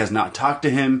 Nikki has not talked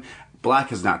to him. Black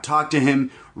has not talked to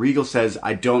him." Regal says,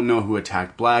 "I don't know who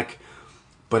attacked Black,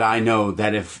 but I know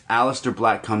that if Aleister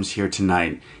Black comes here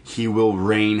tonight, he will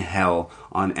rain hell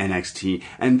on NXT."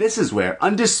 And this is where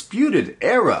Undisputed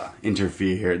Era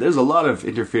interfere here. There's a lot of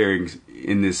interfering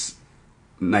in this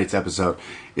night's episode.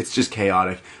 It's just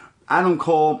chaotic. Adam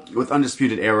Cole with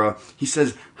Undisputed Era, he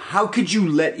says, "How could you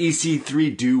let EC3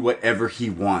 do whatever he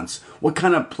wants? What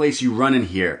kind of place you running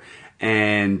here?"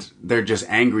 And they're just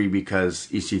angry because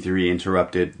EC3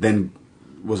 interrupted, then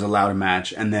was allowed a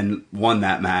match, and then won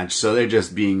that match. So they're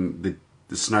just being the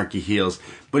snarky heels.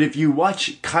 But if you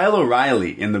watch, Kyle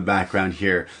O'Reilly in the background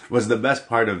here was the best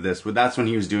part of this. That's when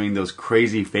he was doing those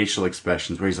crazy facial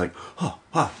expressions where he's like, oh.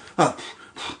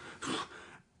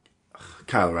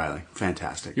 Kyle O'Reilly,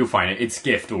 fantastic. You'll find it. It's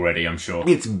gift already, I'm sure.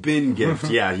 It's been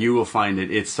gift. Yeah, you will find it.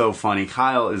 It's so funny.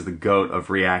 Kyle is the goat of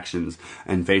reactions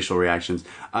and facial reactions.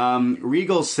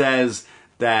 Regal says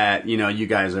that, you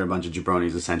guys are a bunch of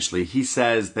jabronis, essentially. He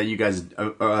says that you guys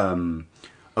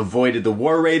avoided the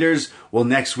War Raiders. Well,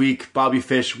 next week, Bobby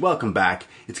Fish, welcome back.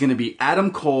 It's going to be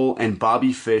Adam Cole and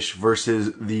Bobby Fish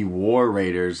versus the War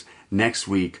Raiders next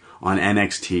week on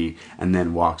NXT, and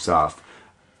then walks off.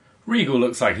 Regal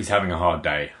looks like he's having a hard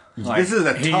day. Like, this is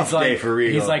a tough day for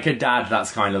Regal. He's like a dad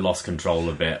that's kind of lost control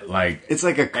a bit. Like, it's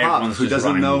like a cop who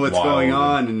doesn't know what's going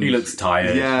on. And he looks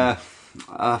tired. Yeah.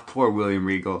 Poor William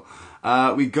Regal.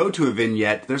 We go to a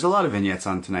vignette. There's a lot of vignettes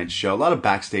on tonight's show. A lot of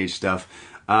backstage stuff.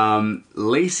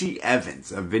 Lacey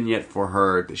Evans, a vignette for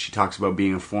her. She talks about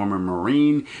being a former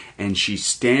Marine, and she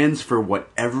stands for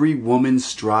what every woman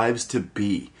strives to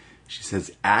be. She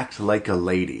says, "Act like a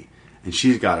lady." And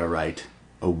she's got a right.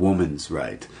 A woman's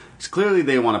right. So clearly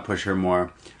they want to push her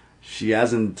more. She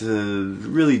hasn't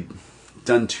really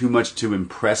done too much to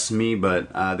impress me,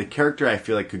 but the character I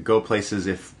feel like could go places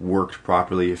if worked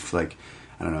properly, if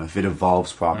if it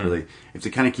evolves properly. If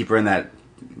they kind of keep her in that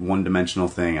one-dimensional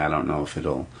thing, I don't know if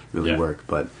it'll really work,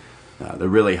 but they're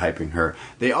really hyping her.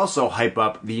 They also hype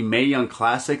up the Mae Young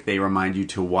Classic. They remind you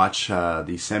to watch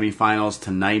the semifinals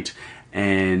tonight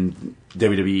and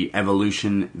WWE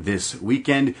Evolution this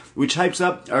weekend, which hypes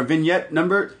up our vignette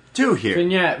number 2 here.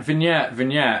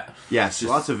 Vignette. Yes,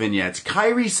 lots of vignettes.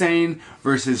 Kairi Sane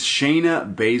versus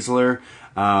Shayna Baszler.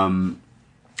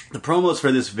 The promos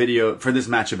for this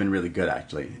match have been really good,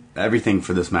 actually. Everything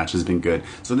for this match has been good.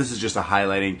 So this is just a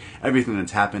highlighting everything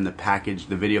that's happened,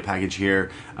 the video package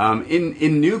here.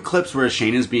 In new clips where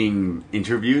Shayna's being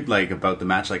interviewed, like, about the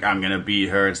match, like, "I'm gonna beat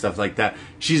her" and stuff like that,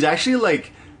 she's actually,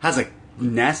 like, has a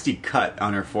nasty cut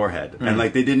on her forehead. And,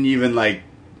 like, they didn't even, like,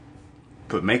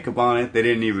 put makeup on it. They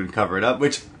didn't even cover it up,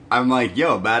 which I'm like,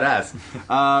 yo, badass.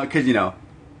 Because,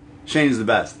 Shayna's the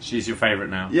best. She's your favorite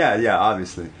now. Yeah,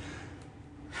 obviously.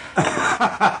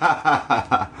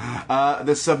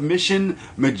 The Submission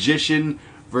Magician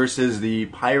versus the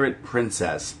Pirate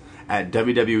Princess at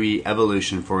WWE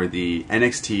Evolution for the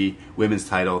NXT Women's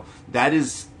title. That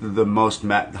is the most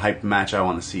hyped match I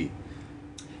want to see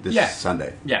this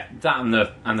Sunday. Yeah, that and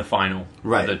the final.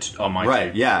 Right. On my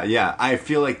right. team. Yeah. I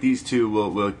feel like these two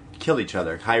will kill each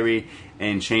other. Kairi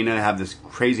and Shayna have this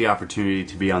crazy opportunity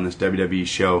to be on this WWE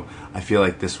show. I feel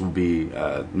like this will be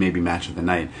maybe match of the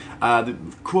night. The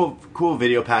cool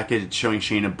video package showing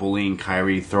Shayna bullying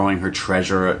Kairi, throwing her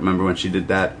treasure. Remember when she did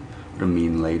that? What a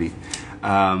mean lady.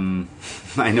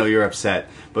 I know you're upset,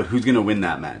 but who's going to win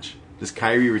that match? Does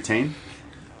Kairi retain?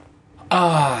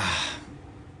 I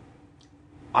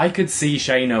could see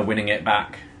Shayna winning it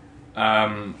back.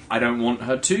 I don't want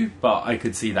her to, but I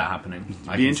could see that happening.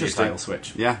 I be can interesting. see a title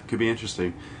switch. Yeah, could be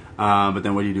interesting. But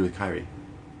then what do you do with Kairi?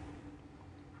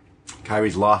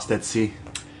 Kairi's lost at sea.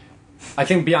 I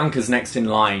think Bianca's next in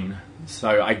line,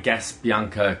 so I guess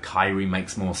Kairi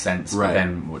makes more sense. Right. But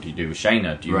then what do you do with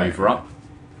Shayna? Do you Right. move her up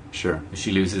Sure. if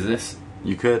she loses this?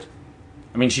 You could.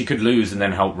 I mean, she could lose and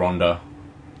then help Ronda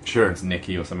Sure. against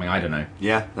Nikki or something. I don't know.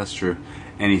 Yeah, that's true.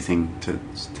 Anything to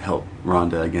help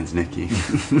Ronda against Nikki.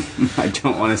 I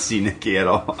don't want to see Nikki at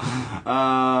all.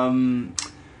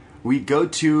 We go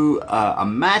to a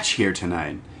match here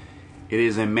tonight. It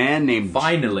is a man named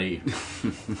Finally.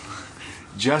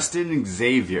 Justin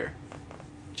Xavier.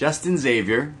 Justin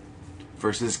Xavier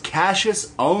versus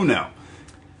Cassius Ohno.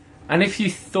 And if you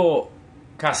thought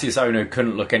Cassius Ohno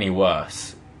couldn't look any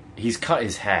worse, he's cut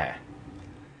his hair.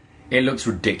 It looks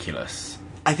ridiculous.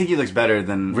 I think he looks better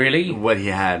than Really? what he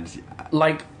had.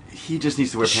 Like, He just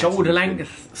needs to wear pants. shoulder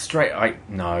length, straight.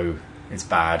 No, it's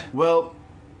bad. Well,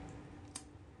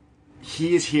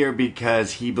 he is here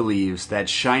because he believes that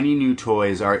shiny new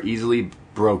toys are easily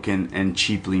broken and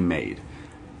cheaply made.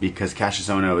 Because Cassius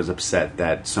Ohno is upset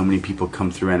that so many people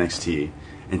come through NXT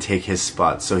and take his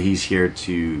spot, so he's here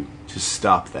to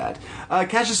stop that.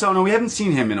 Cassius Ohno, we haven't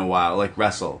seen him in a while, like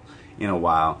wrestle in a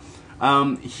while.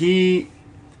 He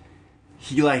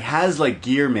like has like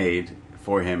gear made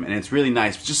for him, and it's really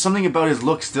nice. Just something about his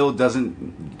look still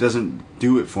doesn't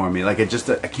do it for me. Like I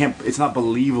can't. It's not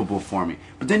believable for me.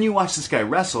 But then you watch this guy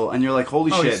wrestle, and you're like,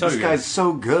 holy shit, so this good. guy's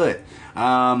so good.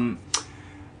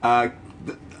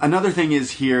 Another thing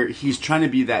is here, he's trying to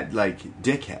be that like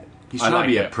dickhead. He's trying to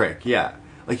be a prick. Yeah,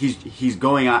 like he's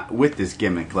going out with this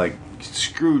gimmick. Like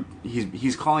screw.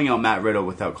 He's calling out Matt Riddle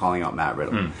without calling out Matt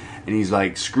Riddle, and he's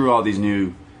like, screw all these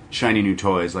new shiny new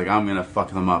toys. Like I'm gonna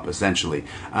fuck them up essentially.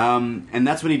 And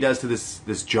that's what he does to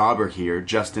this jobber here,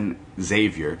 Justin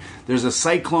Xavier. There's a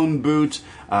cyclone boot,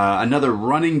 another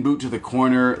running boot to the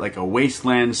corner, like a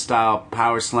wasteland style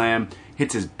power slam.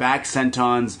 Hits his back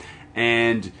sentons,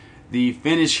 and the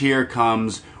finish here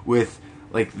comes with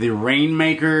like the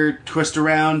Rainmaker twist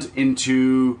around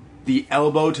into the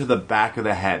elbow to the back of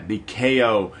the head, the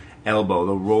KO elbow,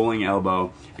 the rolling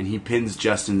elbow, and he pins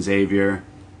Justin Xavier.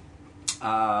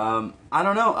 I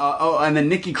don't know. And then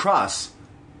Nikki Cross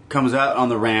comes out on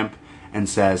the ramp and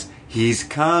says, he's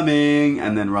coming,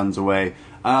 and then runs away.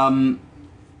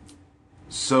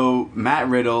 So Matt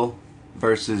Riddle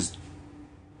versus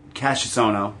Cassius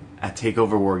Ohno at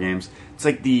TakeOver War Games. It's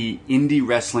like the indie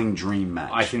wrestling dream match.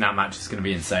 I think that match is going to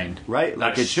be insane. Right?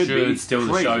 Like That it should be. still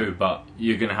the Crazy. show, but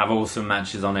you're going to have awesome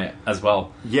matches on it as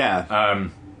well. Yeah.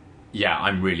 Yeah,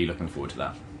 I'm really looking forward to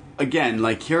that. Again,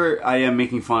 like here I am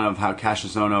making fun of how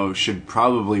Cassius Ohno should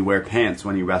probably wear pants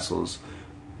when he wrestles.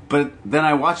 But then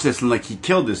I watched this and like he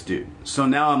killed this dude. So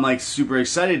now I'm like super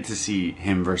excited to see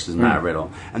him versus Matt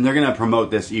Riddle. And they're going to promote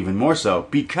this even more so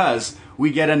because we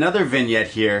get another vignette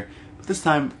here. But this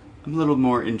time I'm a little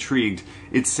more intrigued.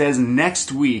 It says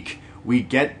next week we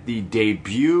get the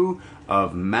debut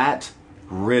of Matt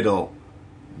Riddle.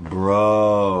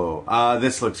 Bro.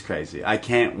 This looks crazy. I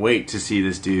can't wait to see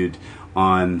this dude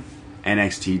on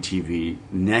NXT TV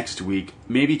next week.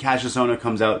 Maybe Cassius Ohno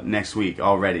comes out next week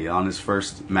already on his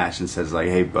first match and says like,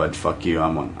 hey bud, fuck you,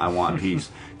 I want peace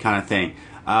kind of thing.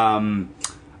 I'm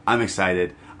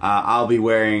excited. I'll be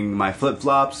wearing my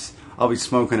flip-flops. I'll be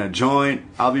smoking a joint.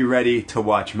 I'll be ready to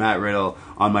watch Matt Riddle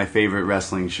on my favorite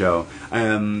wrestling show.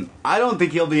 I don't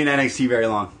think he'll be in NXT very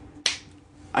long.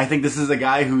 I think this is a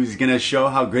guy who's going to show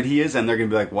how good he is, and they're going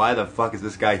to be like, why the fuck is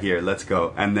this guy here? Let's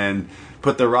go. And then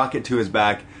put the rocket to his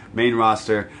back, main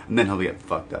roster, and then he'll get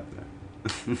fucked up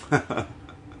there.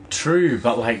 True,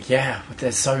 but like, yeah,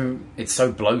 it's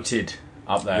so bloated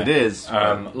up there. It is.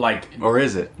 Or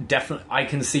is it? Definitely, I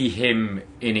can see him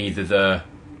in either the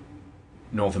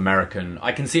North American.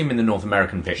 I can see him in the North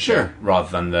American picture Sure. rather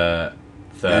than the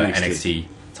NXT. NXT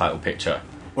title picture.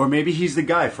 Or maybe he's the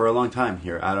guy for a long time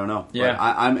here. I don't know. Yeah.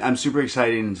 But I'm super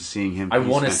excited into seeing him. I He's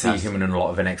want to see fantastic. him in a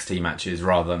lot of NXT matches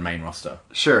rather than main roster.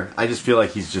 Sure. I just feel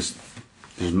like he's just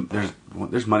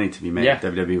there's money to be made. Yeah.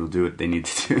 WWE will do what they need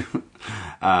to do.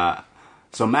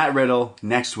 So Matt Riddle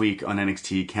next week on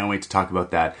NXT. Can't wait to talk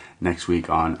about that next week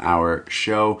on our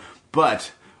show.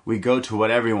 But we go to what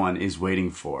everyone is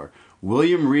waiting for.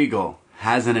 William Regal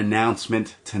has an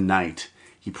announcement tonight.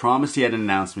 He promised he had an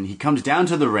announcement. He comes down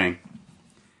to the ring.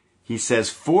 He says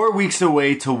 4 weeks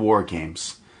away to War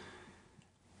Games.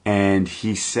 And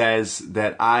he says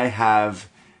that I have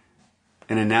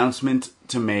an announcement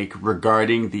to make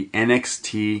regarding the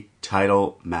NXT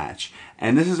title match.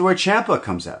 And this is where Ciampa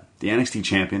comes out. The NXT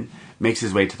champion makes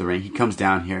his way to the ring. He comes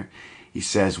down here. He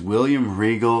says, William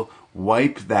Regal,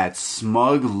 wipe that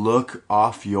smug look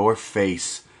off your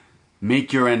face.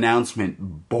 Make your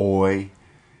announcement, boy.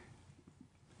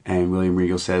 And William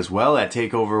Regal says, well, at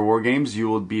TakeOver War Games, you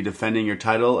will be defending your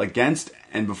title against,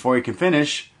 and before he can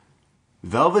finish,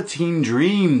 Velveteen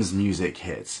Dream's music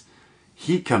hits.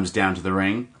 He comes down to the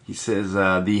ring. He says,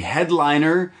 the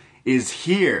headliner is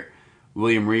here.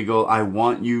 William Regal, I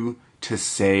want you to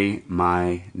say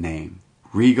my name.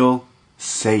 Regal,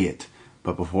 say it.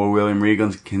 But before William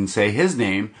Regal can say his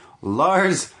name,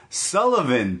 Lars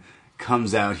Sullivan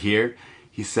comes out here.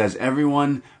 He says,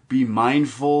 everyone be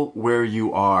mindful where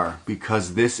you are,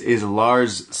 because this is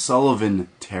Lars Sullivan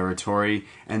territory,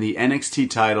 and the NXT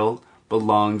title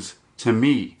belongs to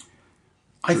me.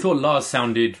 I thought Lars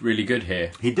sounded really good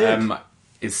here. He did.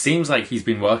 It seems like he's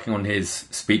been working on his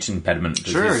speech impediment,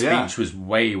 because his speech was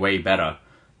way, way better.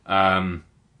 I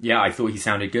thought he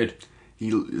sounded good. He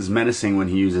is menacing when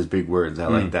he uses big words. I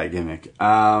like that gimmick.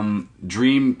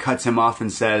 Dream cuts him off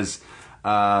and says,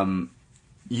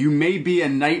 you may be a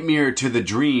nightmare to the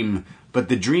Dream, but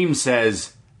the Dream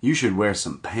says, you should wear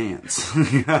some pants.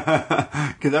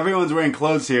 Because everyone's wearing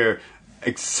clothes here,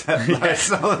 except Lars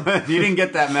Sullivan. You didn't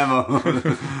get that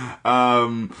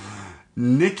memo.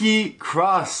 Nikki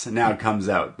Cross now comes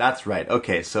out. That's right.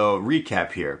 Okay, so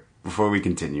recap here before we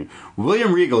continue.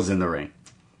 William Regal's in the ring.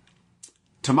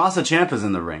 Tommaso Ciampa's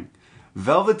in the ring.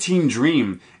 Velveteen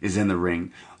Dream is in the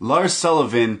ring. Lars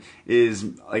Sullivan is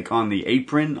like on the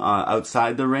apron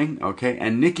outside the ring, okay?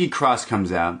 And Nikki Cross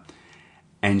comes out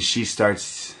and she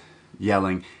starts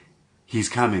yelling, he's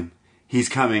coming, he's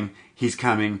coming, he's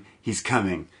coming, he's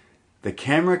coming. The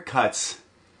camera cuts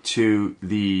to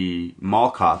the mall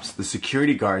cops, the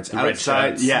security guards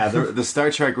outside. Yeah, the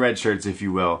Star Trek red shirts, if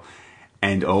you will.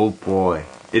 And oh boy,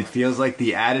 it feels like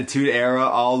the Attitude Era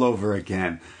all over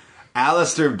again.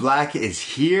 Aleister Black is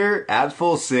here at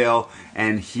Full Sail,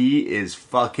 and he is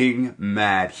fucking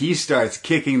mad. He starts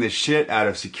kicking the shit out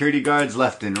of security guards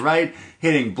left and right,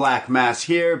 hitting Black Mass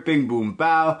here, bing boom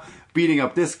bow, beating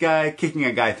up this guy, kicking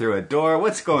a guy through a door.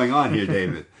 What's going on here,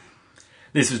 David?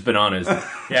 This is bananas.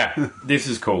 Yeah, this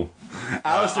is cool.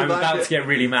 I'm about to get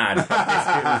really mad. This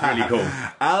bit was really cool.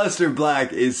 Aleister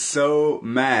Black is so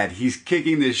mad. He's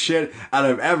kicking the shit out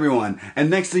of everyone. And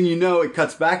next thing you know, it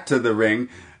cuts back to the ring.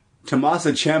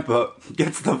 Tommaso Ciampa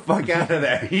gets the fuck out of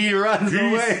there. He runs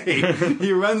away.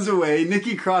 He runs away.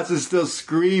 Nikki Cross is still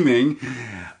screaming.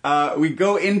 We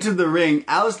go into the ring.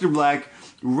 Aleister Black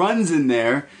runs in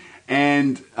there.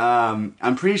 And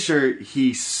I'm pretty sure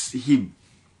he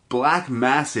black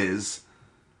masses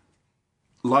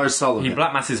Lars Sullivan. He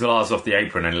black masses Lars off the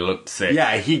apron and it looked sick.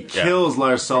 Yeah, he kills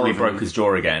Lars Sullivan. Probably broke his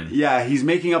jaw again. Yeah, he's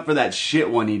making up for that shit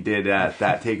one he did at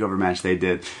that TakeOver match they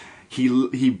did.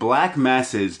 He black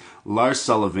masses Lars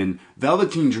Sullivan.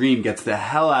 Velveteen Dream gets the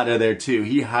hell out of there too.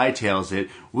 He hightails it.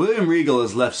 William Regal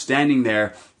is left standing there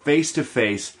face to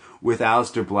face with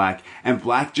Aleister Black, and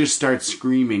Black just starts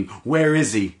screaming, "Where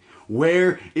is he?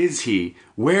 Where is he?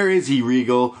 Where is he,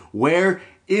 Regal? Where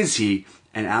is he?"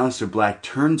 And Aleister Black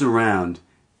turns around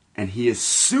and he is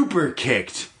super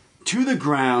kicked to the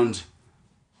ground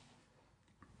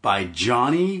by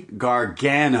Johnny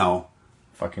Gargano.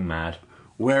 Fucking mad.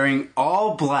 Wearing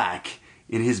all black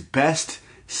in his best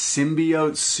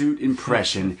symbiote suit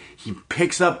impression. He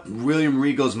picks up William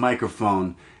Regal's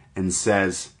microphone and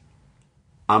says,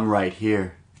 "I'm right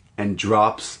here," and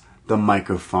drops the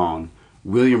microphone.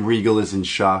 William Regal is in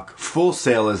shock. Full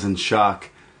Sail is in shock.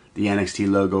 The NXT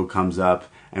logo comes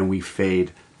up and we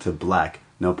fade to black.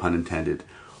 No pun intended.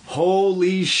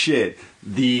 Holy shit.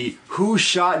 The Who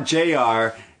Shot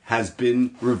JR has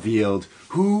been revealed.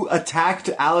 Who attacked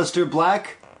Aleister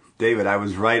Black? David, I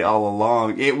was right all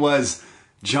along. It was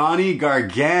Johnny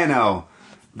Gargano.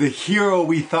 The hero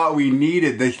we thought we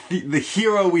needed. The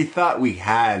hero we thought we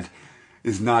had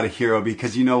is not a hero,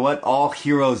 because you know what? All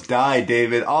heroes die,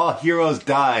 David. All heroes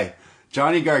die.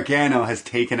 Johnny Gargano has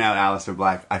taken out Aleister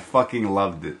Black. I fucking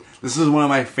loved it. This is one of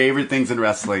my favorite things in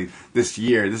wrestling this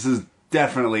year. This is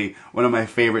definitely one of my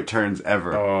favorite turns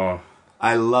ever. Oh,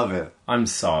 I love it. I'm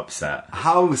so upset.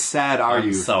 How sad are you?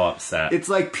 I'm so upset. It's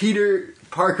like Peter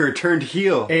Parker turned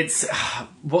heel. It's...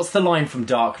 What's the line from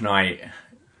Dark Knight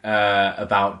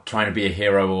about trying to be a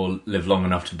hero or live long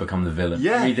enough to become the villain?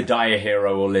 Yeah. You either die a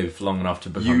hero or live long enough to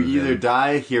become the villain. You either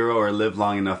die a hero or live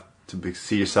long enough to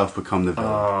see yourself become the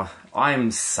villain.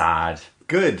 I'm sad.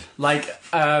 Good. Like,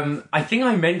 I think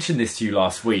I mentioned this to you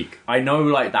last week. I know,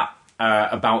 like, that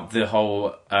about the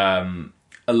whole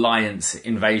alliance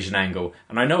invasion angle.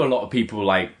 And I know a lot of people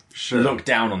look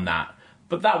down on that.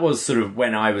 But that was sort of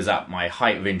when I was at my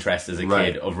height of interest as a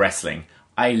kid of wrestling.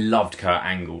 I loved Kurt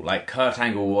Angle. Like, Kurt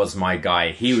Angle was my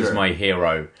guy. He was my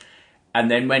hero. And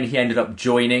then when he ended up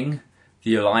joining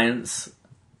the alliance,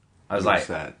 I was like,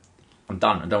 sad. I'm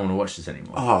done. I don't want to watch this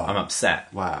anymore. Oh. I'm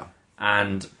upset. Wow.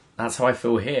 And that's how I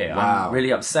feel here. Wow. I'm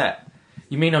really upset.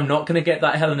 You mean I'm not going to get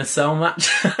that Hell in a Cell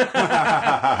match?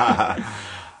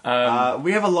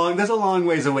 We have there's a long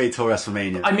ways away till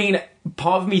WrestleMania. I mean,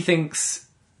 part of me thinks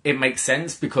it makes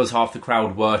sense because half the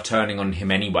crowd were turning on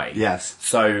him anyway. Yes.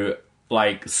 So,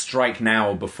 strike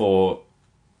now before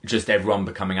just everyone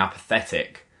becoming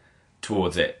apathetic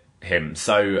towards him.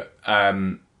 So,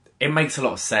 it makes a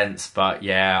lot of sense, but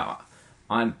yeah,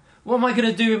 what am I going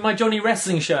to do with my Johnny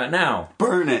Wrestling shirt now?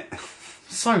 Burn it.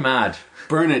 So mad.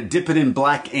 Burn it, dip it in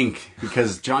black ink,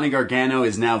 because Johnny Gargano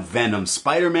is now Venom.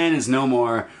 Spider-Man is no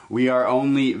more. We are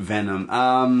only Venom.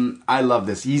 I love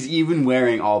this. He's even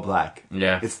wearing all black.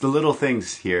 Yeah. It's the little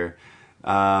things here.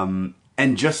 And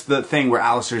just the thing where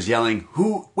Alistair's yelling,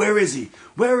 where is he?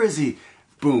 Where is he?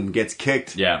 Boom, gets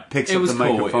kicked. Yeah. Picks up the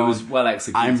microphone. It was well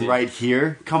executed. I'm right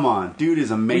here. Come on. Dude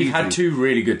is amazing. We've had 2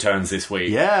 really good turns this week.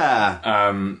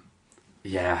 Yeah.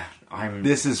 Yeah.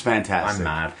 This is fantastic. I'm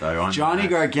mad, though. Johnny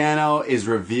Gargano is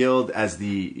revealed as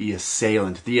the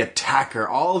assailant, the attacker.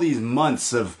 All these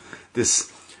months of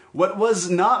this, what was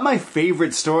not my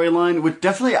favorite storyline, which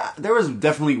there was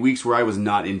definitely weeks where I was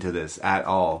not into this at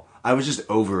all. I was just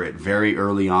over it very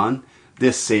early on.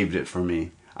 This saved it for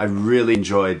me. I really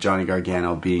enjoyed Johnny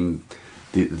Gargano being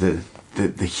the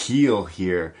heel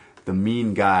here, the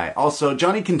mean guy. Also,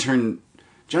 Johnny can turn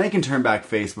back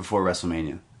face before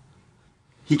WrestleMania.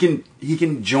 He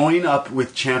can join up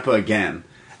with Ciampa again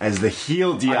as the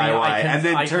heel DIY, and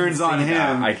then turns on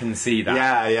him. I can see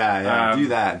that. Yeah.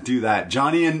 Do that.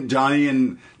 Johnny and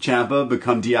Ciampa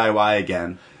become DIY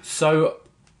again. So,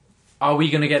 are we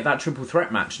going to get that triple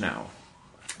threat match now?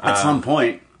 At some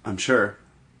point, I'm sure.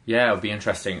 Yeah, it'll be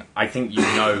interesting. I think you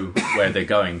know where they're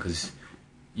going because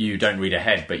you don't read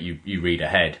ahead, but you read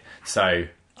ahead. So,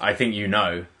 I think you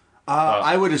know.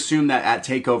 I would assume that at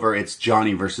TakeOver, it's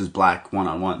Johnny versus Black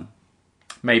one-on-one.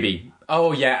 Maybe.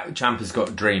 Oh, yeah, Ciampa's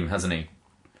got Dream, hasn't he?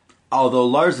 Although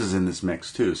Lars is in this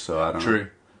mix, too, so I don't know.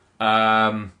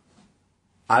 True.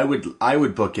 I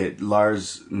would book it.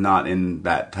 Lars not in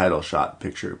that title shot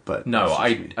picture, but... No,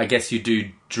 I guess you do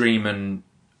Dream and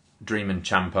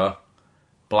Ciampa,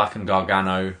 Black and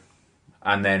Gargano,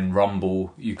 and then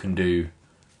Rumble, you can do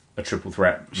a triple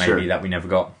threat, maybe, that we never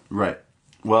got. Right.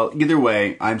 Well, either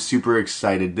way, I'm super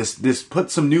excited. This put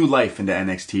some new life into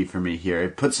NXT for me here.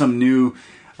 It put some new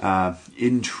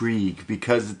intrigue,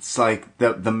 because it's like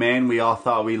the man we all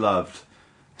thought we loved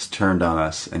has turned on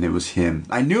us, and it was him.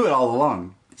 I knew it all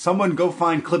along. Someone go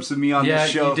find clips of me on the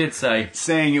show. Yeah, you did say.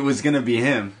 Saying it was going to be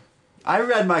him. I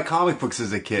read my comic books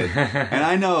as a kid, and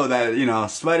I know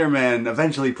that, Spider-Man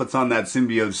eventually puts on that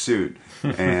symbiote suit.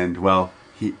 And, well,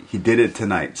 he did it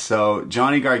tonight. So,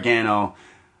 Johnny Gargano...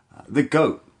 the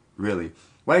GOAT, really.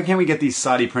 Why can't we get these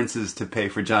Saudi princes to pay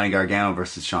for Johnny Gargano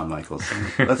versus Shawn Michaels?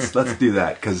 Let's do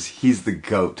that, because he's the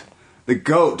GOAT. The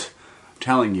GOAT! I'm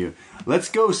telling you. Let's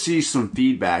go see some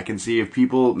feedback and see if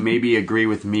people maybe agree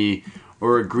with me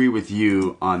or agree with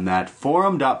you on that.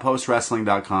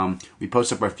 Forum.postwrestling.com. We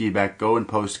post up our feedback. Go and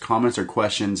post comments or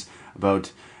questions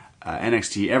about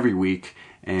NXT every week,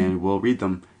 and we'll read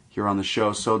them here on the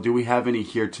show. So do we have any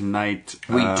here tonight?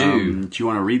 We do. Do you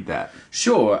want to read that?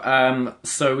 Sure.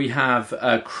 So we have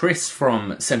Chris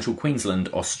from Central Queensland,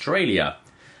 Australia.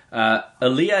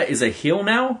 Aaliyah is a heel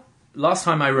now? Last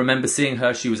time I remember seeing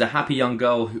her, she was a happy young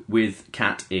girl with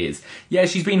cat ears. Yeah,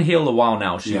 she's been heel a while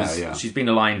now. She's been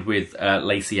aligned with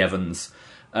Lacey Evans.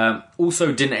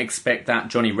 Also didn't expect that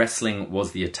Johnny Wrestling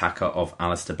was the attacker of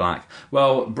Aleister Black.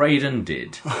 Well, Braden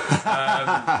did.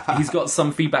 He's got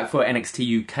some feedback for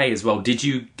NXT UK as well. Did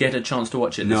you get a chance to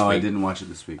watch it this week? No, I didn't watch it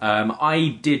this week.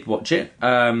 I did watch it.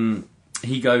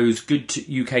 He goes, good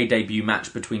UK debut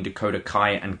match between Dakota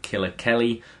Kai and Killer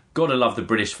Kelly. Gotta love the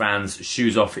British fans.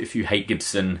 Shoes off if you hate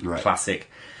Gibson. Right.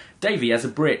 Classic. Davey, as a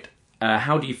Brit,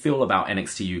 how do you feel about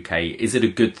NXT UK? Is it a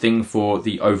good thing for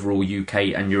the overall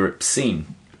UK and Europe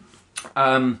scene?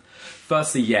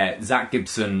 Firstly, yeah, Zach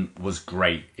Gibson was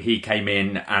great. He came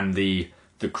in and the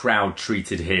crowd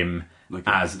treated him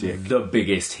as the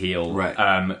biggest heel.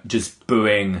 Right. Just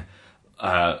booing,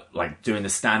 doing the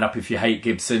stand up if you hate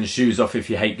Gibson, shoes off if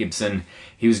you hate Gibson.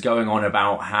 He was going on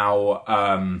about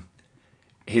how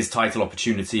his title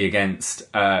opportunity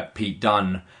against Pete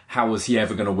Dunne, how was he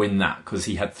ever going to win that? Because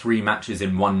he had 3 matches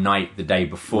in one night the day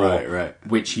before, right.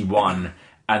 which he won.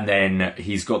 And then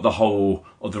he's got the whole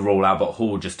of the Royal Albert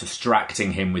Hall just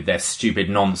distracting him with their stupid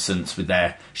nonsense, with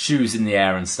their shoes in the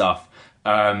air and stuff.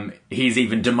 He's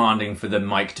even demanding for the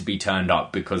mic to be turned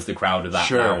up because the crowd are that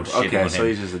loud shitting on him. So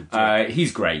he's just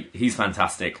he's great. He's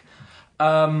fantastic.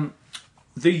 The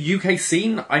UK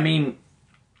scene, I mean,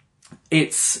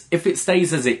 if it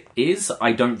stays as it is,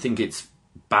 I don't think it's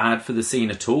bad for the scene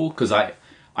at all, because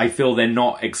I feel they're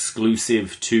not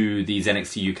exclusive to these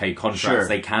NXT UK contracts. Sure.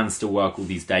 They can still work all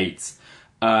these dates.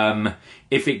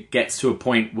 If it gets to a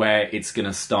point where it's going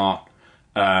to start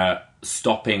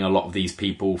stopping a lot of these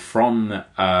people from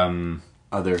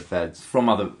other feds,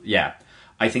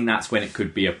 I think that's when it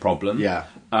could be a problem. Yeah.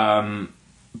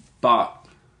 But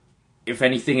if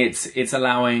anything, it's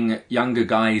allowing younger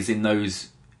guys in those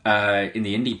in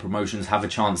the indie promotions have a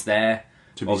chance there.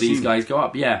 Or these guys go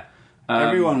up. Yeah.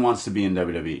 Everyone wants to be in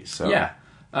WWE, so yeah.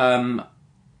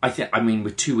 I mean,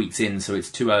 we're 2 weeks in, so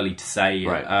it's too early to say.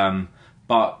 Right.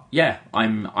 But yeah,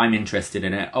 I'm interested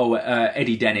in it. Oh,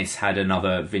 Eddie Dennis had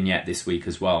another vignette this week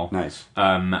as well. Nice.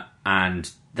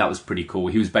 And that was pretty cool.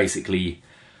 He was basically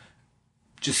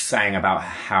just saying about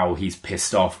how he's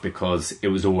pissed off because it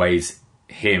was always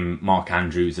him, Mark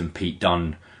Andrews, and Pete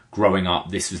Dunne growing up.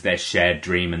 This was their shared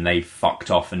dream, and they fucked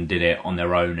off and did it on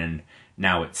their own. And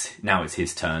now it's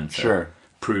his turn to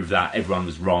prove that everyone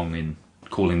was wrong in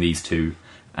calling these two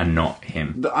and not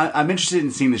him. I'm interested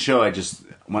in seeing the show. I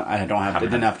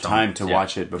didn't have time to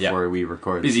watch it before we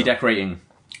recorded. Busy decorating.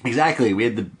 Exactly. We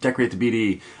had to decorate the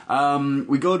BDE.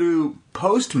 We go to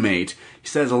Postmate. He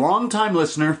says, a long-time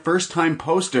listener, first-time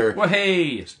poster. Well,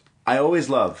 hey! I always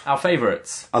love our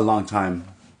favourites. A long-time,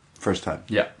 first-time.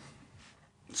 Yeah.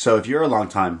 So if you're a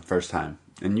long-time, first-time,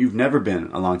 and you've never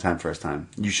been a long-time, first-time,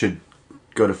 you should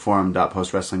go to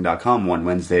forum.postwrestling.com one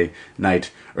Wednesday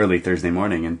night, early Thursday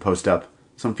morning, and post up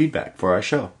some feedback for our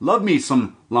show. Love me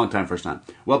some long-time, first-time.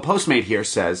 Well, Postmate here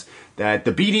says that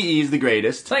the BDE is the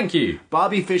greatest. Thank you.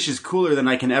 Bobby Fish is cooler than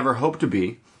I can ever hope to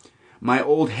be. My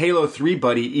old Halo 3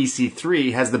 buddy,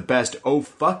 EC3, has the best oh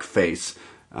fuck face,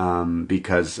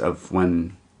 because of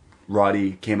when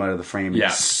Roddy came out of the frame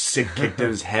and sick kicked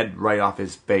his head right off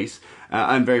his face.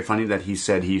 I'm very funny that he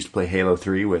said he used to play Halo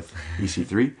 3 with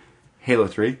EC3. Halo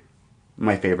 3,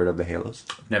 my favorite of the Halos.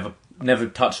 Never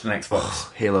touched an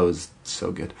Xbox. Halo is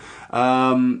so good.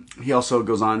 He also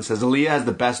goes on and says, Aaliyah has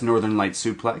the best Northern Light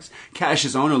suplex.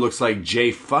 Cash's owner looks like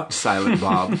Jay fucked Silent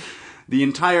Bob. The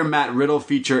entire Matt Riddle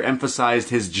feature emphasized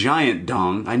his giant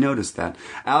dong. I noticed that.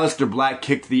 Aleister Black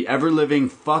kicked the ever-living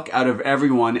fuck out of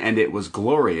everyone, and it was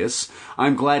glorious.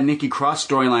 I'm glad Nikki Cross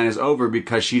storyline is over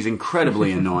because she's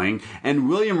incredibly annoying. And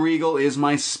William Regal is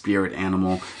my spirit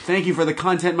animal. Thank you for the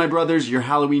content, my brothers. Your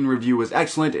Halloween review was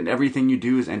excellent, and everything you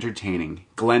do is entertaining.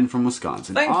 Glenn from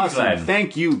Wisconsin. Thank you, Glenn.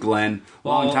 Thank you, Glenn.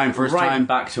 Long time, first time.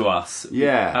 Back to us.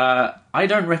 Yeah. I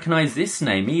don't recognise this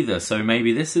name either, so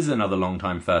maybe this is another long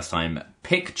time, first time.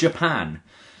 Pick Japan.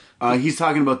 He's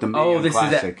talking about the Mayhem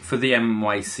Classic. Is it for the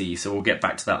NYC, so we'll get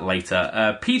back to that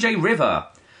later. PJ River.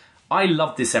 I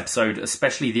loved this episode,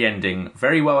 especially the ending.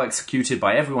 Very well executed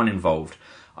by everyone involved.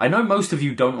 I know most of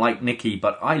you don't like Nikki,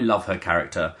 but I love her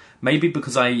character. Maybe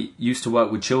because I used to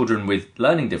work with children with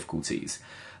learning difficulties.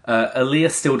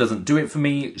 Aaliyah still doesn't do it for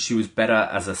me. She was better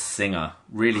as a singer.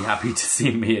 Really happy to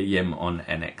see Mia Yim on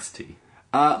NXT.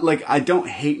 I don't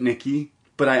hate Nikki,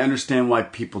 but I understand why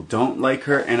people don't like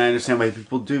her, and I understand why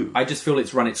people do. I just feel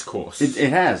it's run its course. It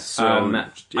has. So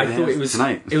I thought it was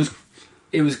tonight.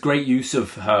 It was great use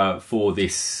of her for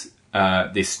this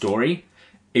story.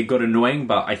 It got annoying,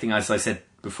 but I think, as I said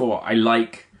before, I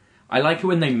like it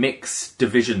when they mix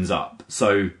divisions up.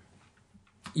 So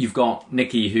you've got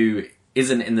Nikki, who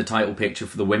isn't in the title picture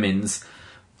for the women's.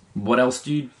 What else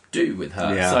do you do with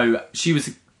her? Yeah. So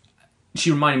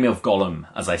she reminded me of Gollum,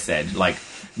 as I said, like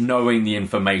knowing the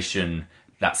information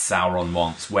that Sauron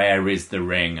wants. Where is the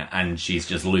ring? And she's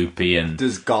just loopy. And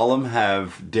does Gollum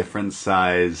have different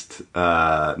sized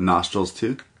nostrils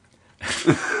too?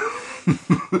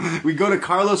 We go to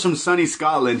Carlos from sunny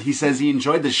Scotland. He says he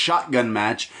enjoyed the shotgun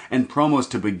match and promos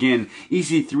to begin.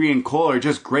 EC3 and Cole are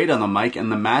just great on the mic,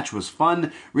 and the match was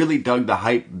fun. Really dug the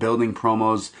hype building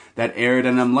promos that aired,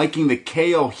 and I'm liking the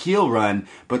KO heel run,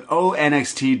 but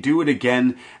NXT, do it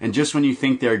again. And just when you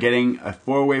think they're getting a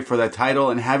four-way for that title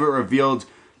and have it revealed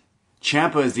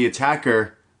Ciampa is the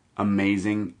attacker,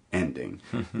 amazing ending.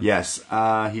 Yes,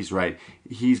 he's right.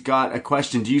 He's got a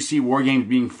question. Do you see War Games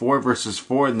being 4 versus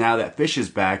 4 now that Fish is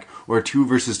back, or 2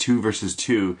 versus 2 versus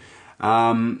 2?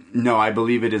 No, I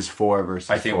believe it is 4 versus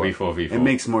 4. I think it'll be 4v4. It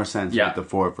makes more sense with the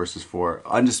 4 versus 4.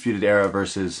 Undisputed Era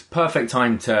versus... Perfect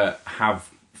time to have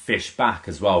fish back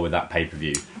as well with that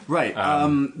pay-per-view. Right.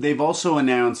 They've also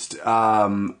announced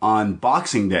on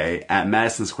Boxing Day at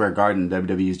Madison Square Garden,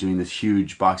 WWE is doing this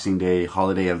huge Boxing Day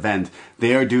holiday event.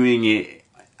 They are doing it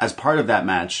as part of that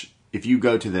match. If you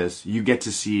go to this, you get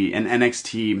to see an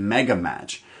NXT mega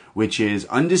match, which is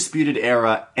Undisputed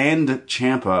Era and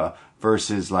Ciampa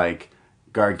versus like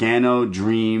Gargano,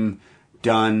 Dream,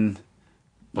 Dunn,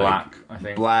 Black, I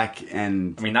think. Black,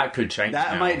 and I mean that could change.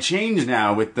 That now. might change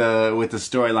now with the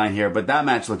storyline here, but that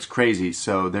match looks crazy.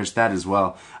 So there's that as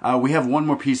well. We have one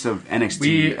more piece of NXT.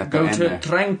 We at the go end to there.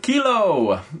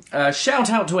 Tranquilo. Shout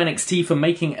out to NXT for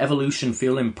making Evolution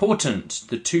feel important.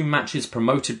 The 2 matches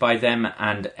promoted by them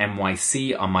and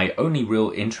NYC are my only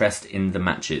real interest in the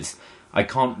matches. I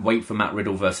can't wait for Matt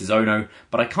Riddle versus Ono,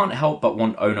 but I can't help but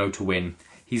want Ono to win.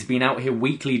 He's been out here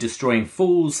weekly destroying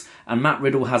fools, and Matt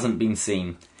Riddle hasn't been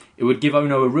seen. It would give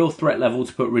Ono a real threat level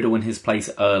to put Riddle in his place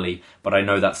early, but I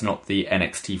know that's not the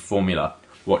NXT formula.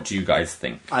 What do you guys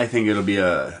think? I think it'll be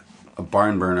a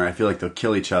barn burner. I feel like they'll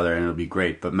kill each other and it'll be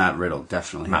great, but Matt Riddle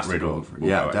definitely has to go over.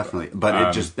 Yeah, definitely.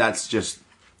 But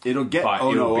it'll get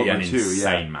Ono it'll be over an too.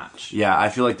 insane match. Yeah, I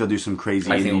feel like they'll do some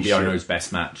crazy. I think it'll be shit. Ono's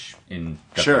best match in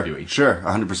WWE. Sure,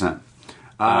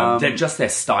 100%. They're just their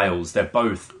styles. They're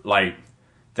both like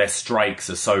their strikes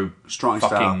are so Strong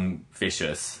fucking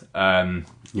vicious.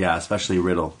 Yeah, especially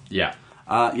Riddle. Yeah.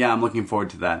 Yeah, I'm looking forward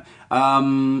to that.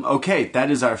 Okay,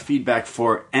 that is our feedback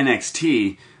for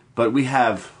NXT, but we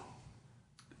have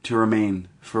to remain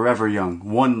forever young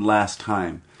one last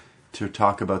time to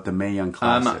talk about the Mae Young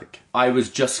Classic. I was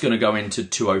just going to go into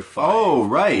 205. Oh,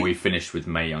 right. Before we finished with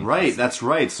Mae Young Right, Classic. that's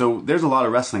right. So there's a lot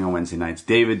of wrestling on Wednesday nights.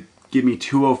 David, give me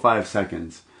 205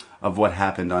 seconds of what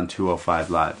happened on 205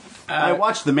 Live. I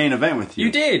watched the main event with you.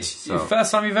 You did.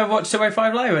 First time you've ever watched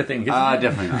 205 Live, I think. Isn't it?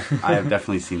 Definitely not. I have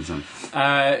definitely seen some.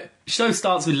 Show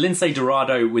starts with Lince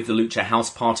Dorado with the Lucha House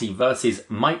Party versus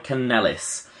Mike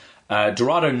Kanellis.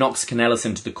 Dorado knocks Kanellis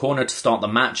into the corner to start the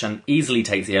match and easily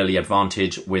takes the early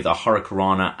advantage with a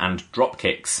Hurricanrana and drop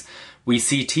kicks. We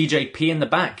see TJP in the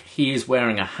back. He is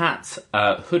wearing a hat,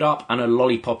 hood up, and a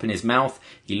lollipop in his mouth.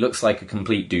 He looks like a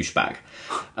complete douchebag.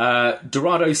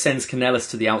 Dorado sends Kanellis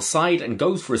to the outside and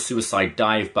goes for a suicide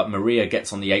dive, but Maria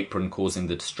gets on the apron, causing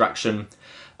the distraction.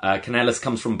 Kanellis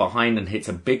comes from behind and hits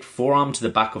a big forearm to the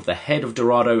back of the head of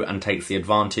Dorado and takes the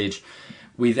advantage.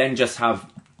 We then just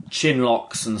have chin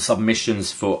locks and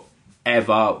submissions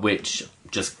forever, which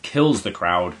just kills the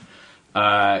crowd.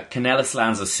 Kanellis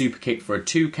lands a super kick for a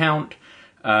 2 count.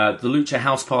 The Lucha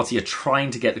House Party are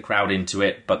trying to get the crowd into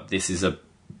it, but this is a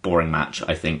boring match,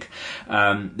 I think.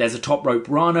 There's a top rope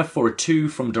Rana for a 2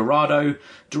 from Dorado.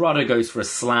 Dorado goes for a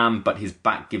slam, but his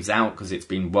back gives out because it's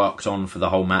been worked on for the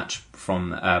whole match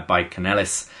by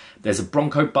Kanellis. There's a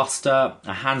Bronco Buster,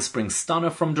 a handspring stunner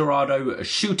from Dorado, a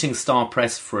shooting star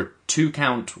press for a 2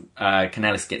 count.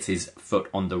 Kanellis gets his foot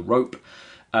on the rope.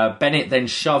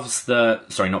 Kanellis shoves the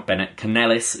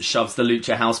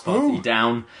Lucha House Party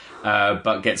down,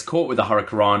 but gets caught with a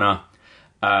Hurricanrana.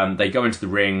 They go into the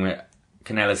ring.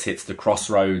 Kanellis hits the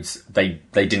Crossroads. They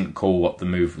didn't call what the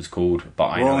move was called, but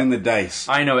I know Rolling the dice.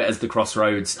 I know it as the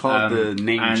Crossroads. Call it the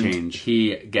name and change.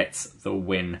 He gets the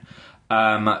win.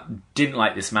 Didn't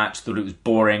like this match. Thought it was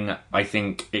boring. I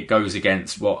think it goes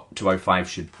against what 205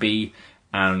 should be.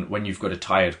 And when you've got a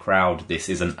tired crowd, this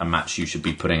isn't a match you should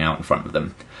be putting out in front of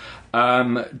them.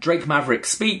 Drake Maverick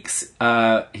speaks.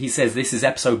 He says this is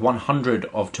episode 100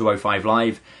 of 205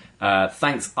 Live.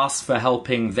 Thanks us for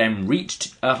helping them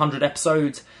reach 100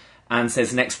 episodes. And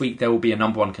says next week there will be a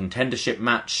number 1 contendership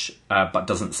match, but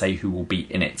doesn't say who will be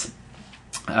in it.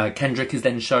 Kendrick is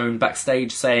then shown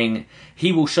backstage saying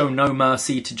he will show no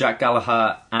mercy to Jack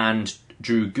Gallagher and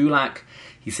Drew Gulak.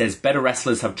 He says better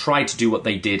wrestlers have tried to do what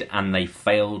they did and they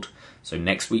failed. So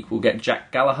next week we'll get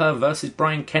Jack Gallagher versus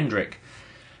Brian Kendrick.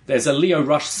 There's a Lio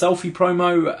Rush selfie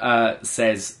promo.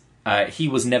 Says he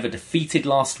was never defeated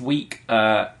last week.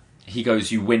 He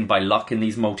goes, you win by luck in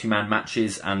these multi-man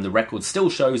matches, and the record still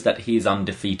shows that he is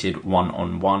undefeated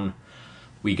one-on-one.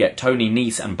 We get Tony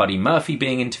Nese and Buddy Murphy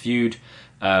being interviewed.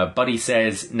 Buddy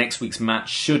says next week's match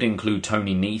should include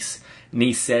Tony Nese.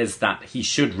 Nese says that he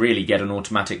should really get an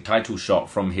automatic title shot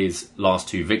from his last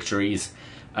 2 victories.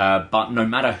 But no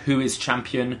matter who is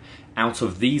champion, out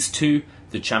of these 2,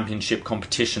 the championship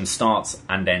competition starts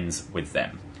and ends with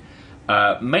them.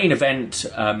 Main event,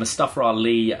 Mustafa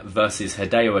Ali versus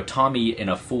Hideo Itami in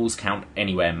a Falls Count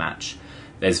Anywhere match.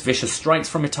 There's vicious strikes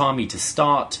from Itami to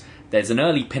start. There's an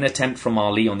early pin attempt from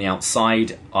Ali on the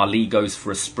outside. Ali goes for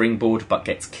a springboard but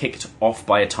gets kicked off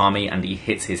by Itami and he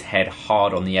hits his head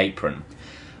hard on the apron.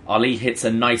 Ali hits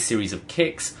a nice series of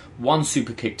kicks, one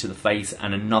super kick to the face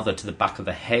and another to the back of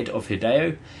the head of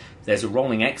Hideo. There's a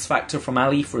rolling X Factor from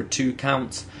Ali for a 2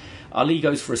 count. Ali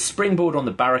goes for a springboard on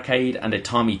the barricade and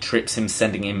Itami trips him,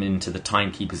 sending him into the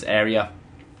timekeeper's area.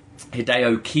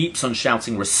 Hideo keeps on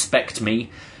shouting, "Respect me,"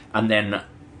 and then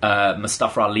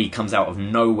Mustafa Ali comes out of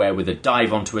nowhere with a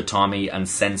dive onto Itami and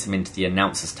sends him into the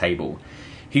announcer's table.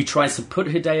 He tries to put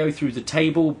Hideo through the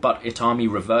table, but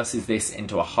Itami reverses this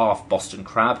into a half Boston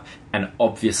Crab, and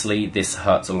obviously this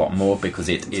hurts a lot more because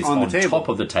it is on top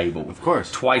of the table. Of course.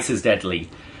 Twice as deadly.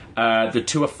 The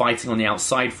two are fighting on the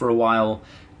outside for a while.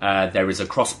 There is a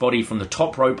crossbody from the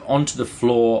top rope onto the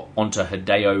floor, onto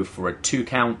Hideo for a 2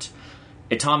 count.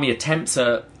 Itami attempts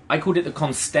I called it the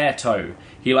concerto.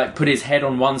 He put his head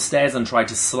on one stairs and tried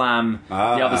to slam the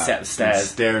other set of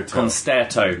stairs.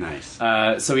 Concerto.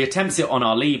 Nice. So he attempts it on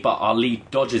Ali, but Ali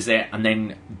dodges it and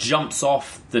then jumps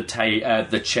off the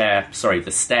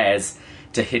stairs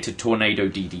to hit a tornado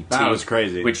DDT. That was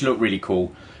crazy. Which looked really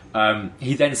cool.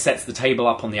 He then sets the table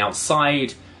up on the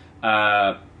outside,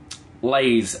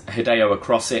 lays Hideo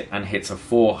across it and hits a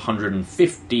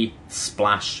 450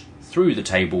 splash through the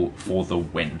table for the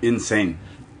win. Insane.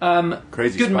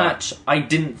 Crazy good spot. match. I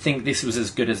didn't think this was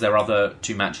as good as their other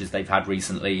 2 matches they've had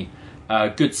recently.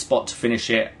 Good spot to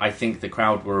finish it. I think the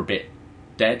crowd were a bit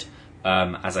dead.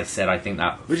 As I said, I think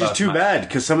that which is too bad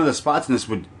because some of the spots in this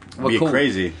would be cool.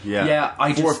 crazy. Yeah,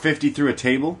 450 through a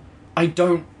table. I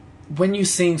don't. When you're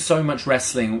seeing so much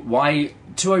wrestling, why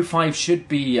 205 should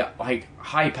be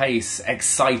high pace,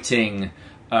 exciting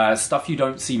stuff you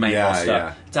don't see main roster.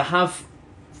 Yeah. To have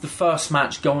the first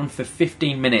match go on for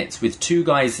 15 minutes with 2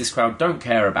 guys this crowd don't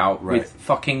care about with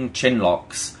fucking chin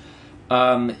locks,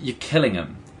 you're killing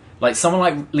them. Someone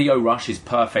like Leo Rush is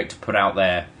perfect to put out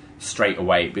there straight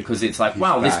away because it's like,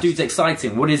 wow, this dude's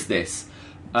exciting. What is this?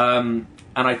 And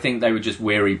I think they were just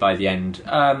weary by the end.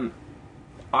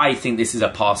 I think this is a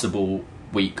passable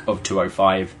week of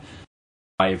 205.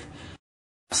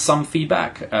 Some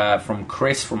feedback from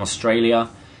Chris from Australia.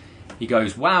 He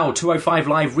goes, "Wow, 205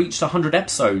 Live reached 100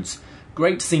 episodes.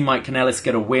 Great to see Mike Kanellis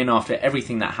get a win after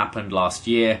everything that happened last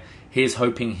year. Here's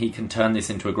hoping he can turn this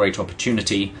into a great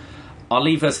opportunity.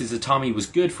 Ali versus Itami was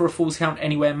good for a Falls Count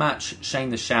Anywhere match. Shame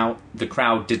the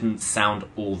crowd didn't sound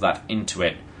all that into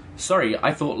it. Sorry,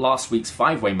 I thought last week's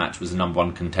 5-way match was a number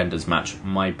 1 contenders match.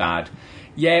 My bad."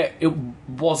 Yeah, it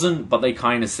wasn't, but they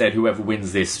kind of said whoever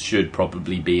wins this should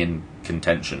probably be in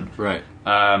contention. Right.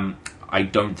 I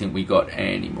don't think we got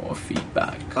any more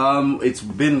feedback. It's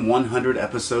been 100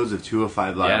 episodes of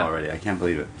 205 Live already. I can't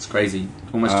believe it. It's crazy.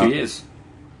 Almost 2 years.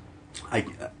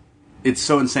 It's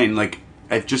so insane. I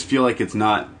just feel like it's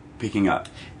not picking up.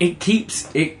 It keeps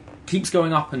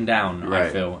going up and down, right. I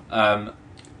feel.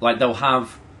 They'll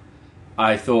have...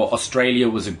 I thought Australia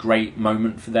was a great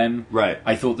moment for them. Right.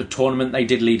 I thought the tournament they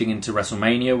did leading into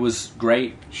WrestleMania was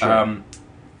great. Sure.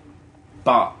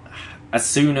 But as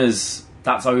soon as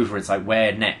that's over, it's like,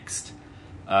 where next?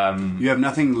 You have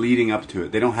nothing leading up to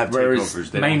it. They don't have takeovers.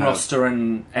 Whereas main roster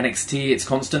and NXT, it's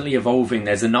constantly evolving.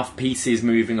 There's enough pieces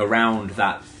moving around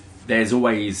that there's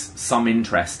always some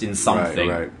interest in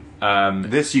something. Right.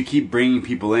 This, you keep bringing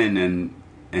people in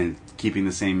and keeping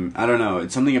the same... I don't know.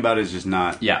 It's something about it is just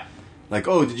not... Yeah.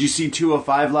 Oh, did you see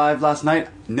 205 Live last night?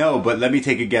 No, but let me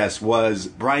take a guess. Was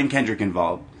Brian Kendrick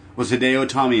involved? Was Hideo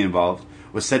Itami involved?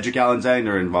 Was Cedric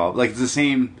Alexander involved? It's the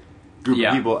same group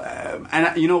of people.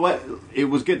 And you know what? It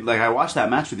was good. I watched that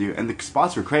match with you, and the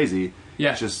spots were crazy.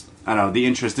 Yeah. It's just, I don't know, the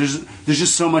interest. There's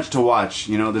just so much to watch.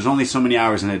 There's only so many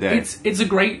hours in a day. It's a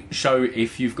great show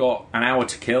if you've got an hour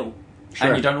to kill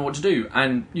and you don't know what to do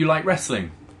and you like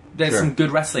wrestling. There's some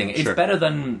good wrestling. It's better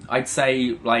than, I'd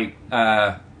say,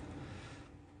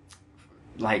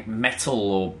 Metal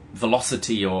or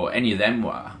Velocity or any of them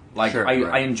were.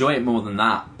 I enjoy it more than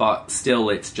that, but still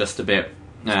it's just a bit...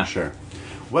 Sure.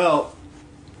 Well,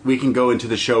 we can go into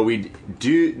the show we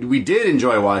did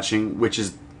enjoy watching, which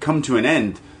has come to an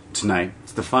end tonight.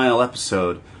 It's the final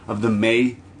episode of the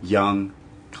Mae Young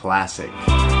Classic.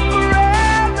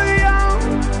 Forever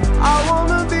young, I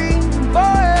wanna be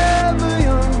forever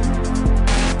young.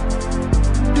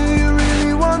 Do you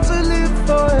really want to live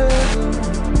forever?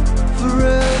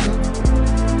 Forever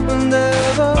and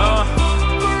ever.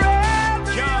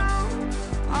 Forever young,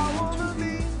 I wanna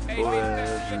be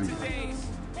forever young.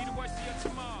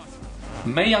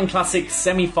 Mae Young Classic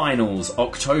semi-finals,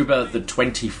 October the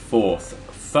 24th.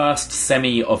 First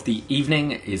semi of the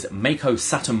evening is Meiko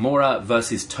Satomura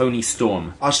versus Toni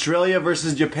Storm. Australia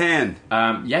versus Japan.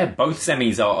 Both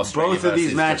semis are Australia Both of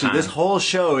these matches. Japan. This whole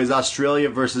show is Australia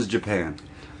versus Japan.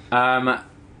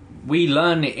 We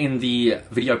learn in the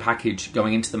video package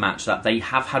going into the match that they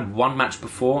have had one match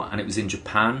before, and it was in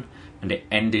Japan, and it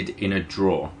ended in a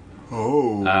draw.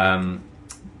 Oh.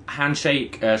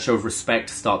 Handshake, show of respect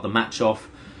to start the match off.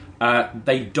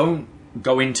 They don't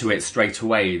go into it straight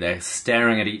away. They're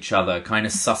staring at each other, kind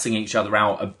of sussing each other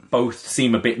out. Both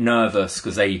seem a bit nervous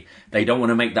because they don't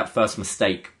want to make that first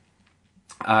mistake.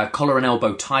 Collar and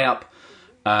elbow tie-up.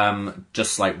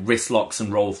 Just like wrist locks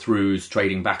and roll throughs,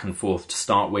 trading back and forth to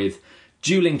start with.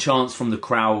 Dueling chants from the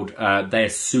crowd. They're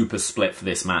super split for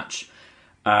this match.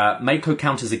 Meiko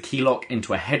counters a key lock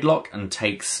into a headlock and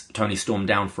takes Toni Storm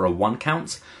down for a 1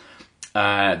 count.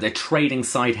 They're trading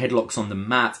side headlocks on the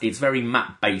mat. It's very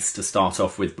mat-based to start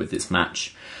off with this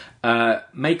match.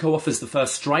 Meiko offers the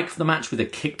first strike for the match with a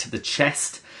kick to the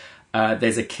chest.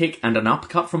 There's a kick and an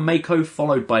uppercut from Meiko,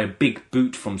 followed by a big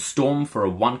boot from Storm for a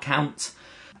 1 count.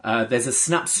 There's a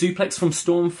snap suplex from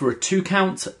Storm for a 2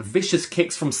 count. Vicious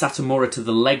kicks from Satomura to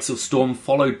the legs of Storm,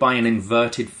 followed by an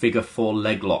inverted figure 4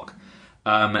 leg lock.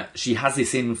 She has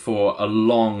this in for a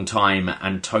long time,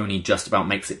 and Toni just about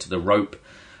makes it to the rope.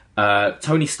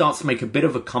 Toni starts to make a bit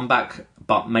of a comeback,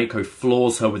 but Meiko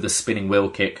floors her with a spinning wheel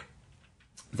kick.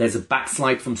 There's a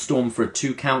backslide from Storm for a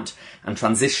 2 count, and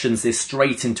transitions this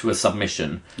straight into a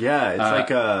submission. Yeah, it's like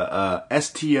a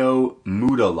STO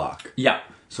Muda lock. Yeah.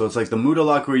 So it's like the Muda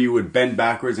lock where you would bend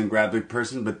backwards and grab the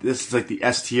person, but this is like the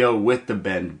STO with the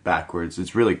bend backwards.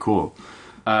 It's really cool.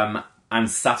 And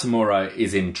Satomura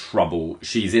is in trouble.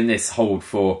 She's in this hold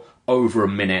for over a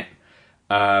minute.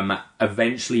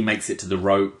 Eventually makes it to the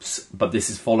ropes, but this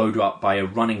is followed up by a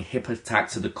running hip attack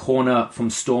to the corner from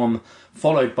Storm,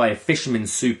 followed by a fisherman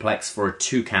suplex for a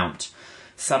 2 count.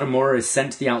 Satomura is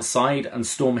sent to the outside, and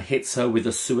Storm hits her with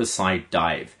a suicide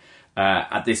dive.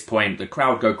 At this point, the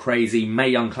crowd go crazy. Mae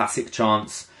Young Classic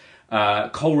chants.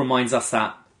 Cole reminds us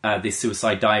that this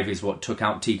suicide dive is what took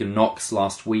out Tegan Nox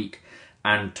last week,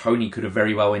 and Toni could have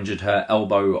very well injured her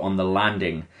elbow on the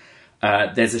landing.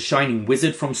 There's a Shining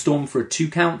Wizard from Storm for a 2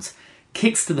 count.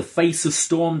 Kicks to the face of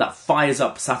Storm that fires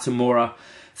up Satomura.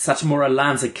 Satomura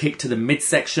lands a kick to the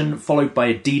midsection, followed by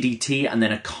a DDT and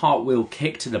then a cartwheel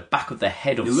kick to the back of the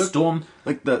head of Storm.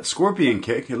 Like the scorpion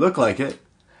kick, it looked like it.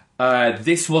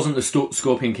 This wasn't the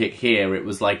scorpion kick here. It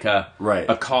was like a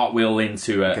cartwheel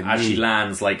into as she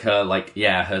lands, like her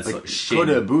sort of shin.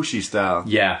 Kota Ibushi style.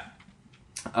 Yeah.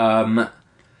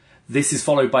 This is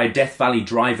followed by a Death Valley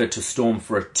driver to Storm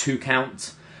for a 2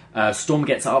 count. Storm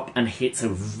gets up and hits a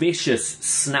vicious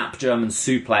snap German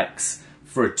suplex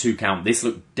for a 2 count. This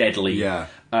looked deadly. Yeah.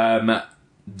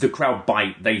 The crowd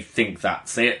bite. They think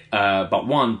that's it. But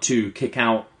 1, 2, kick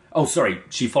out. Oh, sorry.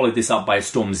 She followed this up by a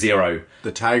Storm Zero.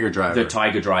 The Tiger Driver. The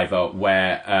Tiger Driver,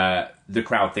 where the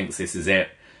crowd thinks this is it.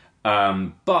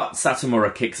 But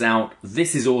Satomura kicks out.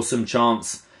 This is awesome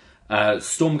chance.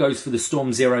 Storm goes for the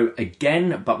Storm Zero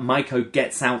again, but Meiko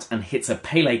gets out and hits a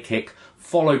Pele kick,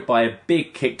 followed by a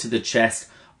big kick to the chest.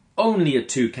 Only a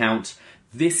 2 count.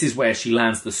 This is where she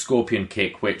lands the Scorpion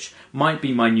kick, which might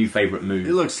be my new favourite move.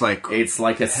 It looks like it's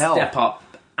like a step up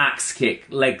axe kick,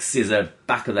 leg scissor,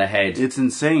 back of the head. It's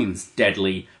insane. It's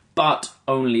deadly, but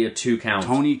only a 2 count.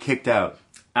 Toni kicked out.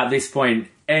 At this point,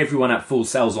 everyone at Full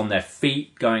Sail's on their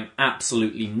feet, going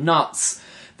absolutely nuts.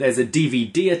 There's a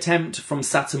DVD attempt from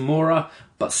Satomura,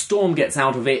 but Storm gets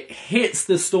out of it, hits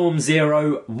the Storm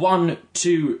Zero. 1,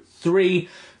 2, 3.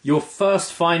 Your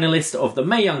first finalist of the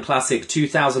Mae Young Classic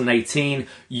 2018.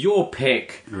 Your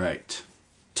pick. Right.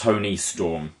 Toni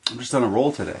Storm. I'm just on a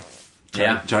roll today.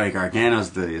 Yeah. Johnny Gargano's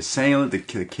the assailant, the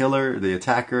killer, the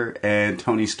attacker, and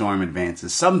Toni Storm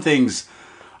advances. Some things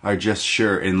are just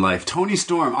sure in life. Toni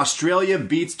Storm, Australia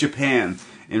beats Japan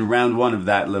in round 1 of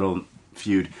that little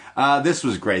feud. This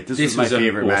was great. This was my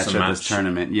favorite match of this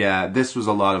tournament. Yeah, this was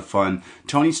a lot of fun.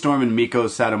 Toni Storm and Miko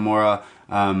Satomura.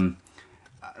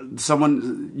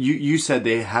 You said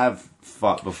they have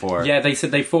fought before. Yeah, they said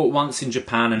they fought once in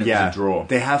Japan and it was a draw.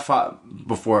 They have fought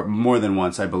before, more than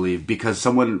once, I believe, because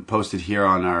someone posted here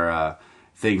on our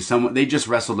thing. They just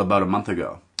wrestled about a month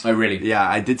ago. Oh, really? Yeah,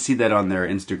 I did see that on their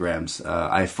Instagrams.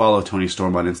 I follow Toni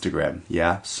Storm on Instagram.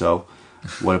 Yeah, so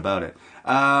what about it?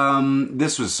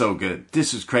 This was so good.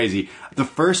 This was crazy. The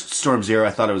first Storm Zero,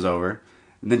 I thought it was over.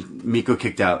 And then Miko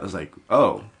kicked out. I was like,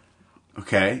 oh,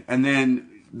 okay. And then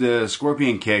the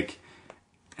Scorpion kick,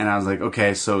 and I was like,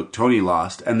 okay, so Toni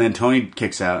lost. And then Toni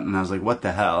kicks out, and I was like, what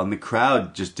the hell? And the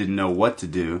crowd just didn't know what to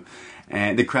do.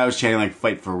 And the crowd was chanting, like,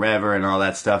 fight forever and all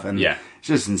that stuff. And it's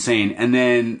just insane. And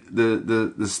then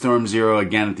the Storm Zero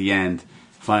again at the end,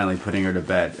 finally putting her to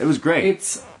bed. It was great.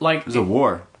 It's like... It was a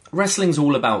war. Wrestling's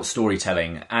all about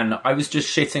storytelling, and I was just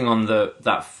shitting on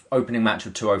that opening match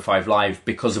of 205 Live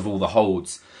because of all the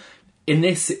holds. in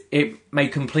this, it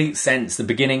made complete sense. The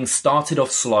beginning started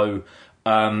off slow.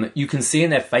 You can see in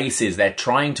their faces, they're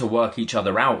trying to work each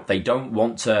other out. They don't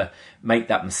want to make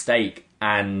that mistake.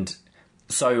 And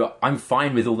so I'm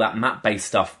fine with all that mat-based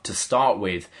stuff to start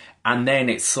with. And then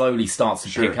it slowly starts to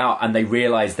pick out, and they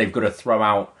realise they've got to throw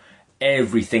out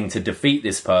everything to defeat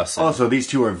this person. Also, these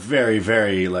two are very,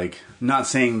 very, like, not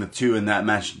saying the two in that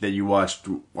match that you watched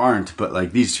aren't, but,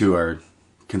 like, these two are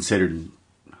considered,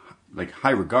 like, high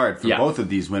regard for both of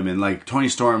these women. Like, Toni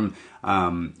Storm,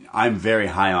 I'm very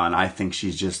high on. I think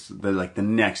she's just, the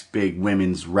next big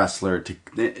women's wrestler.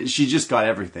 She just got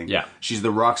everything. Yeah. She's the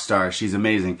rock star. She's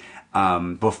amazing.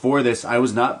 Before this, I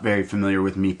was not very familiar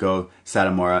with Miko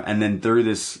Satomura, and then through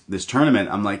this tournament,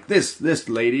 I'm like, this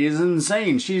lady is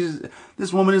insane.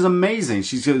 This woman is amazing.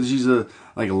 She's a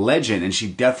legend, and she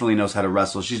definitely knows how to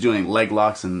wrestle. She's doing leg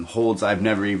locks and holds I've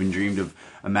never even dreamed of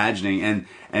imagining,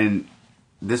 and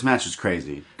this match is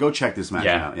crazy. Go check this match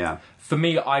out. Yeah. For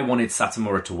me, I wanted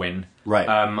Satomura to win. Right.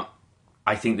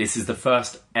 I think this is the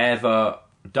first ever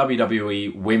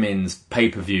WWE women's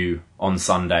pay-per-view on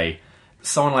Sunday.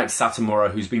 Someone like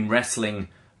Satomura, who's been wrestling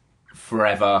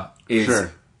forever, is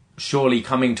surely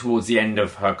coming towards the end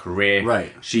of her career.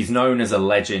 Right. She's known as a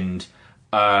legend.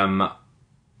 I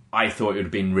thought it would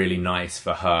have been really nice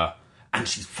for her. And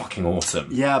she's fucking awesome.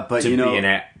 Yeah, but to be in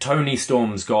it. Toni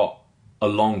Storm's got a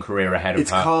long career ahead of her. It's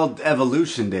called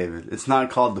evolution, David. It's not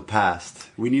called the past.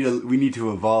 We need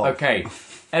to evolve. Okay.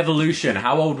 Evolution.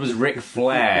 How old was Ric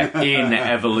Flair in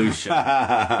Evolution?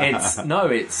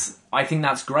 I think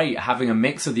that's great, having a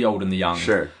mix of the old and the young.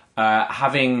 Sure.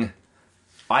 I'd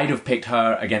have picked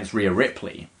her against Rhea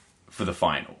Ripley for the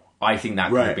final. I think that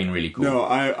could have been really cool. No,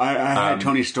 I had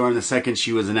Toni Storm the second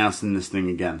she was announced in this thing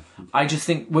again. I just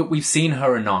think we've seen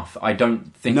her enough. I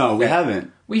don't think... No, we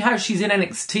haven't. We have. She's in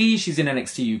NXT. She's in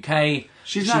NXT UK.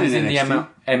 She was in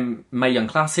the Mae Young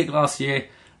Classic last year.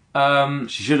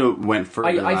 She should have went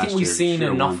further. I think we've seen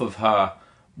enough of her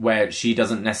where she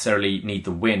doesn't necessarily need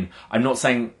the win. I'm not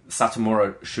saying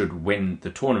Satomura should win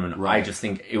the tournament. Right. I just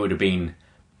think it would have been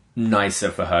nicer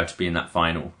for her to be in that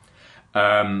final.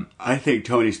 I think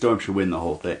Toni Storm should win the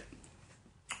whole thing.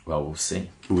 Well, we'll see.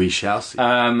 We shall see.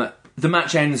 The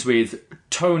match ends with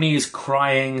Toni's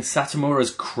crying,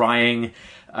 Satomura's crying.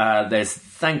 There's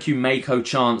thank you Mako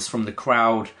chants from the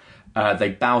crowd. They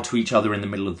bow to each other in the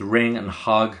middle of the ring and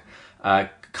hug.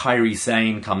 Kairi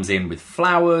Sane comes in with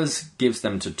flowers, gives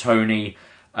them to Toni.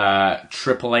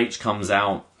 Triple H comes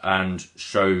out and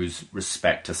shows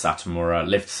respect to Satomura,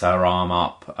 lifts her arm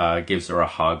up, gives her a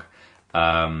hug.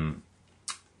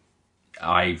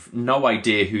 I've no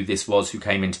idea who this was who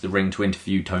came into the ring to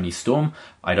interview Toni Storm.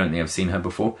 I don't think I've seen her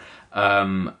before.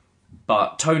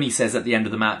 But Toni says at the end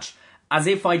of the match, "As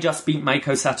if I just beat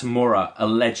Mako Satomura, a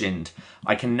legend.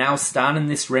 I can now stand in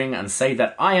this ring and say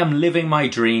that I am living my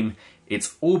dream.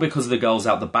 It's all because of the girls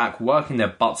out the back working their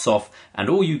butts off and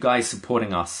all you guys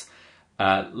supporting us.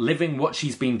 Living what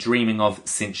she's been dreaming of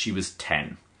since she was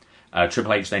 10.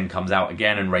 Triple H then comes out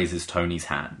again and raises Toni's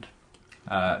hand.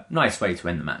 Nice way to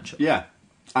end the match. Yeah.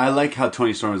 I like how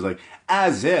Toni Storm was like,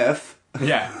 as if...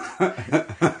 Yeah.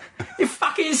 You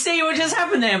fucking see what just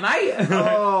happened there, mate?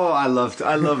 Oh, I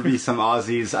love me some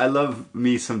Aussies. I love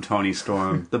me some Toni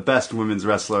Storm. The best women's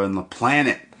wrestler on the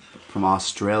planet from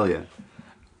Australia.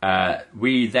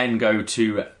 We then go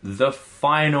to the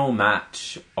final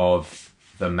match of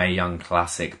the Mae Young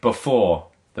Classic before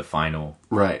the final.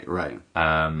 Right.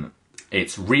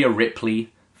 It's Rhea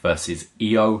Ripley versus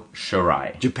Io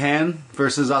Shirai. Japan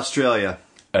versus Australia.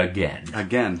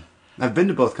 Again. I've been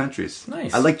to both countries.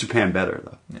 Nice. I like Japan better,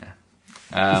 though.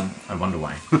 Yeah. I wonder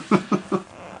why.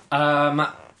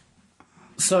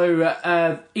 So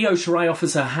Io Shirai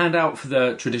offers her hand out for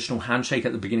the traditional handshake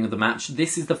at the beginning of the match.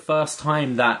 This is the first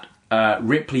time that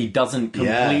Ripley doesn't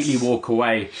completely walk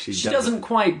away. She doesn't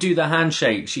quite do the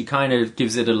handshake. She kind of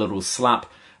gives it a little slap,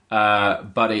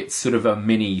 but it's sort of a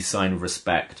mini sign of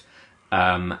respect.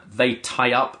 They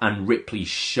tie up and Ripley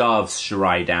shoves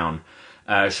Shirai down.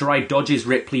 Shirai dodges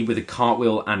Ripley with a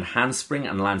cartwheel and handspring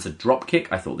and lands a dropkick.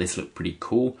 I thought this looked pretty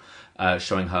cool,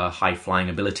 showing her high-flying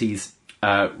abilities.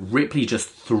 Ripley just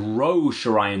throws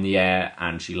Shirai in the air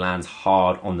and she lands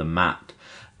hard on the mat.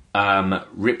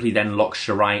 Ripley then locks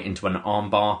Shirai into an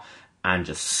armbar and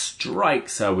just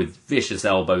strikes her with vicious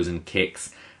elbows and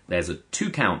kicks. There's a 2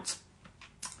 count.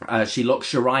 She locks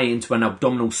Shirai into an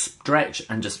abdominal stretch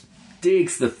and just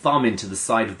digs the thumb into the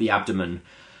side of the abdomen.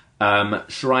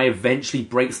 Shirai eventually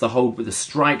breaks the hold with a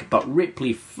strike, but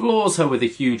Ripley floors her with a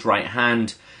huge right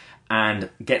hand and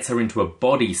gets her into a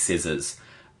body scissors.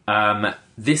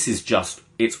 This is just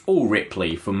it's all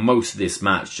Ripley for most of this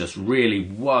match, just really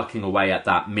working away at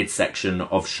that midsection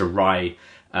of Shirai,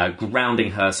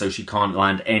 grounding her so she can't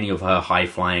land any of her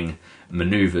high-flying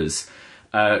maneuvers.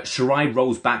 Shirai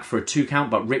rolls back for a 2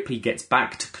 count, but Ripley gets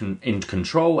back into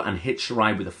control and hits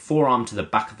Shirai with a forearm to the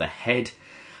back of the head.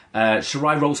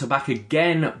 Shirai rolls her back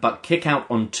again, but kick out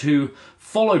on 2,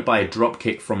 followed by a drop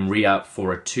kick from Rhea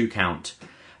for a 2 count.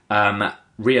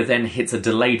 Rhea then hits a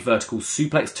delayed vertical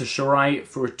suplex to Shirai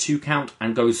for a 2 count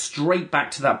and goes straight back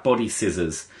to that body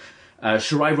scissors.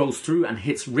 Shirai rolls through and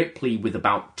hits Ripley with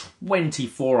about 20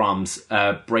 forearms,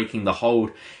 breaking the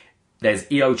hold.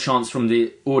 There's EO chants from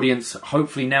the audience.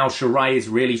 Hopefully now Shirai is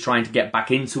really trying to get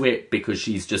back into it because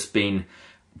she's just been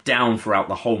down throughout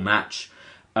the whole match.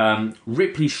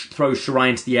 Ripley throws Shirai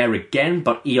into the air again,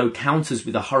 but EO counters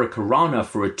with a Hurricanrana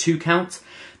for a 2 count.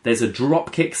 There's a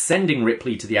drop kick sending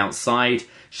Ripley to the outside.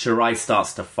 Shirai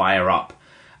starts to fire up.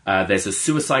 There's a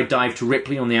suicide dive to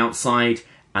Ripley on the outside,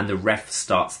 and the ref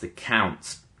starts the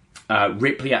count.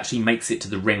 Ripley actually makes it to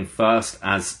the ring first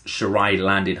as Shirai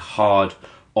landed hard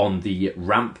on the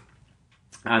ramp,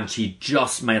 and she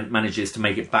just manages to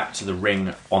make it back to the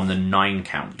ring on the 9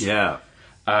 count. Yeah.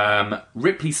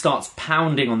 Ripley starts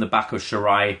pounding on the back of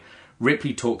Shirai.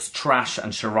 Ripley talks trash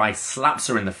and Shirai slaps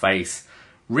her in the face.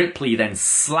 Ripley then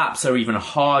slaps her even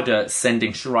harder,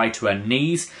 sending Shirai to her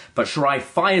knees, but Shirai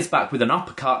fires back with an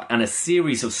uppercut and a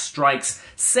series of strikes,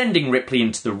 sending Ripley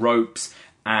into the ropes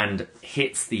and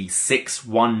hits the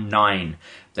 619.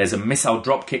 There's a missile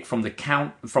dropkick from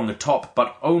the top,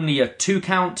 but only a 2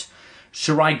 count.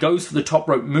 Shirai goes for the top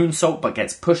rope moonsault, but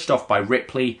gets pushed off by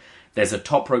Ripley. There's a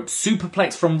top rope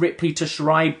superplex from Ripley to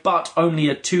Shirai, but only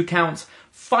a 2 count.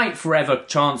 Fight forever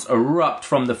chants erupt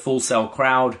from the Full Sail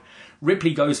crowd.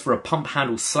 Ripley goes for a pump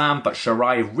handle slam, but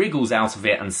Shirai wriggles out of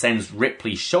it and sends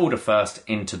Ripley shoulder first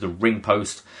into the ring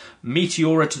post.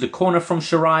 Meteora to the corner from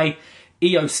Shirai.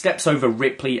 EO steps over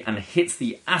Ripley and hits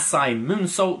the Asai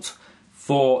moonsault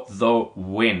for the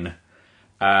win.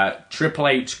 Triple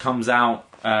H comes out,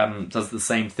 does the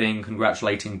same thing,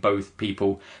 congratulating both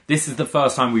people. This is the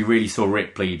first time we really saw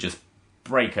Ripley just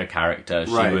break her character.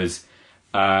 She was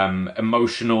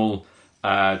emotional.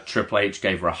 Triple H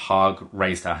gave her a hug,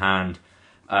 raised her hand.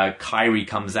 Kairi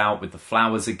comes out with the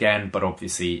flowers again, but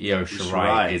obviously Io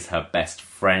Shirai is her best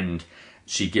friend.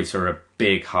 She gives her a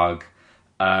big hug.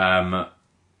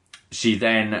 She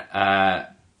then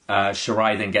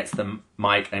Shirai then gets the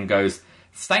mic and goes,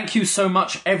 "Thank you so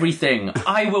much, everything.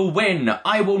 I will win.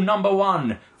 I will number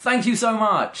 1. Thank you so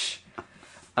much."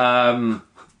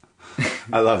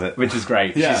 I love it. Which is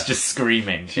great. Yeah. She's just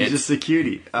screaming. She's just a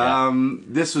cutie. Yeah.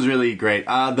 This was really great.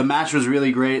 The match was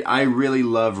really great. I really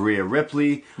love Rhea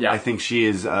Ripley. Yeah. I think she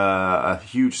is a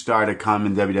huge star to come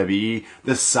in WWE.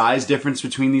 The size difference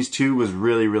between these two was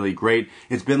really, really great.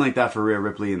 It's been like that for Rhea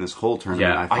Ripley in this whole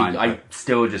tournament. Yeah, I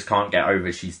still just can't get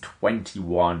over she's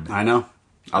 21. I know.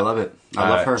 I love it. I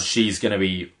love her. She's going to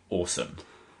be awesome.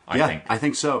 I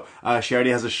think so. She already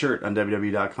has a shirt on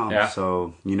WWE.com,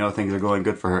 so you know things are going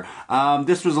good for her.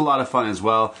 This was a lot of fun as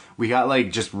well. We got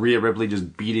just Rhea Ripley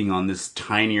just beating on this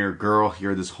tinier girl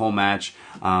here this whole match,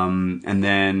 and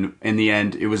then in the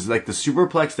end it was like the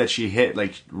superplex that she hit.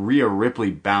 Rhea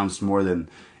Ripley bounced more than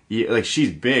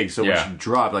she's big, so when she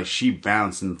dropped, she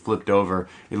bounced and flipped over.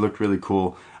 It looked really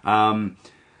cool.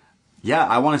 Yeah,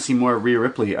 I want to see more of Rhea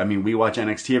Ripley. I mean, we watch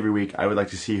NXT every week. I would like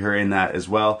to see her in that as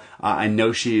well. I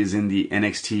know she is in the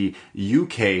NXT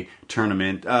UK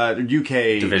tournament,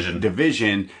 UK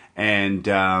division, and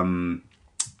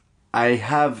I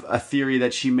have a theory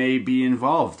that she may be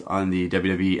involved on the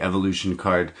WWE Evolution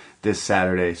card this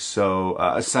Saturday,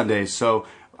 Sunday. So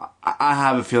I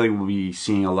have a feeling we'll be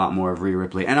seeing a lot more of Rhea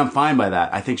Ripley, and I'm fine by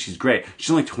that. I think she's great. She's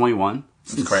only 21.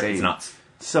 It's crazy. It's nuts.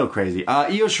 So crazy.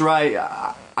 Io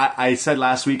Shirai, I said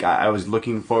last week I was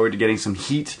looking forward to getting some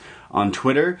heat on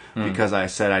Twitter because I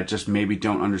said I just maybe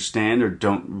don't understand or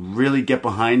don't really get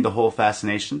behind the whole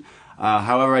fascination.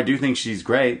 However, I do think she's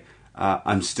great.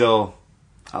 I'm still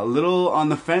a little on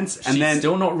the fence. And She's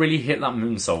still not really hit that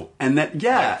moonsault. And then,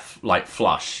 Like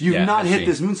flush. You've not hit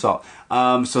this moonsault.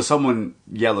 So someone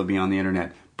yelled at me on the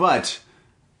internet. But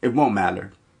it won't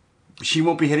matter. She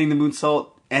won't be hitting the moonsault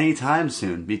anytime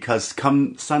soon, because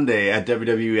come Sunday at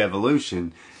WWE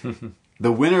Evolution,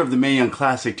 the winner of the Mae Young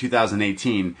Classic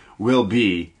 2018 will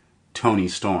be Toni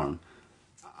Storm.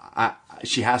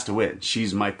 She has to win.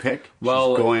 She's my pick. She's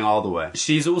going all the way.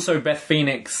 She's also Beth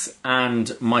Phoenix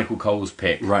and Michael Cole's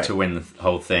pick to win the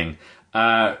whole thing.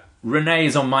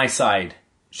 Renee's on my side.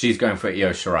 She's going for Io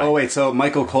Shirai. Oh, wait, so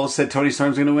Michael Cole said Toni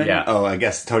Storm's going to win? Yeah. Oh, I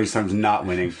guess Toni Storm's not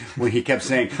winning. When he kept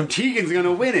saying, Tegan's going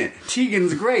to win it.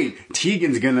 Tegan's great.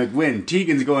 Tegan's going to win.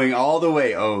 Tegan's going all the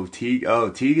way.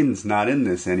 Tegan's not in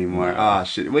this anymore. Ah,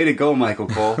 shit. Way to go, Michael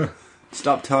Cole.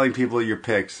 Stop telling people your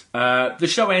picks. The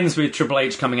show ends with Triple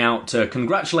H coming out to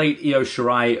congratulate Io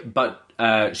Shirai, but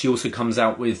she also comes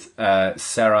out with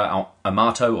Sarah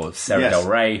Amato, or Sarah Del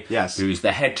Rey, who's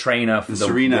the head trainer for the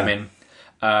women.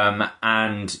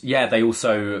 And yeah, they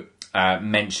also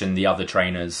mention the other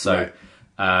trainers. So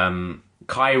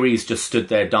Kairi's just stood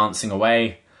there dancing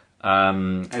away.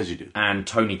 As you do. And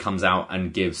Tony comes out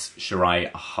and gives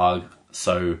Shirai a hug.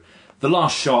 So the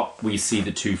last shot, we see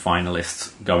the two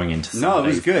finalists going into Sunday. No, it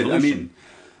was good. Evolution. I mean,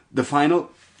 the final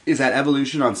is at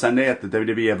Evolution on Sunday at the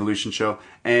WWE Evolution show,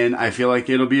 and I feel like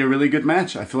it'll be a really good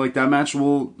match. I feel like that match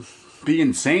will be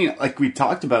insane. Like we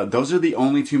talked about, those are the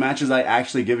only two matches I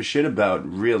actually give a shit about,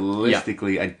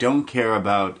 realistically. Yeah. I don't care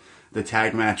about the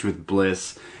tag match with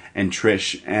Bliss and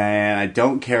Trish, and I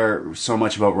don't care so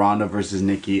much about Ronda versus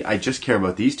Nikki. I just care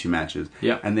about these two matches.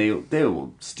 Yeah. And they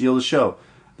will steal the show.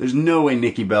 There's no way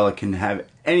Nikki Bella can have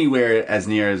anywhere as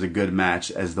near as a good match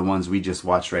as the ones we just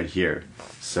watched right here.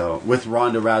 So, with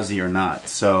Ronda Rousey or not.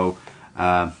 So,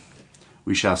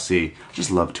 we shall see. I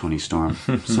just love Toni Storm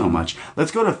so much.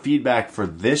 Let's go to feedback for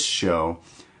this show.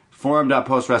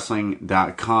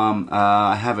 Forum.postwrestling.com.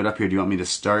 I have it up here. Do you want me to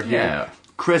start here? Yeah.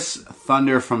 Chris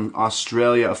Thunder from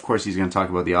Australia. Of course, he's going to talk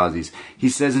about the Aussies. He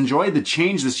says, enjoyed the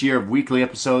change this year of weekly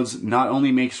episodes. Not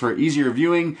only makes for easier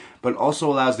viewing, but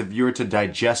also allows the viewer to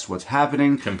digest what's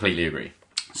happening. Completely agree.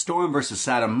 Storm versus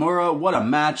Satomura. What a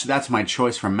match. That's my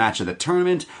choice for match of the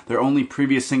tournament. Their only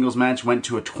previous singles match went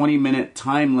to a 20-minute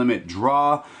time limit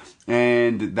draw.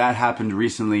 And that happened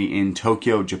recently in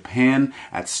Tokyo, Japan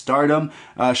at Stardom.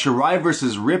 Shirai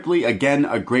versus Ripley. Again,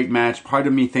 a great match. Part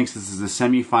of me thinks this is the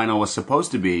semifinal was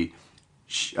supposed to be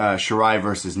Shirai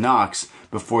versus Nox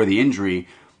before the injury.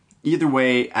 Either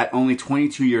way, at only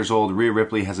 22 years old, Rhea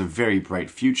Ripley has a very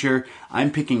bright future.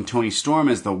 I'm picking Toni Storm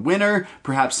as the winner.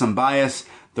 Perhaps some bias.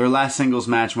 Their last singles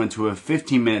match went to a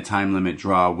 15-minute time limit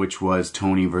draw, which was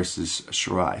Toni versus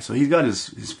Shirai. So he's got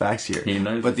his facts here. He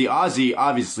knows. But the Aussie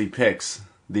obviously picks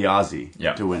the Aussie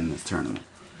to win this tournament.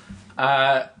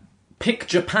 Pick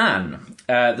Japan.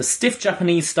 The stiff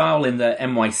Japanese style in the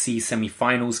NYC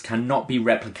semi-finals cannot be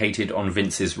replicated on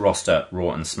Vince's roster,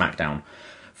 Raw and SmackDown.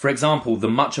 For example, the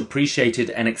much appreciated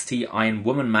NXT Iron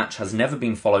Woman match has never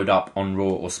been followed up on Raw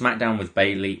or SmackDown with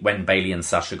Bayley when Bayley and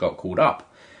Sasha got called up.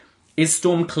 Is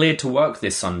Storm cleared to work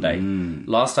this Sunday?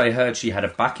 Last I heard, she had a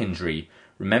back injury.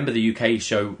 Remember, the UK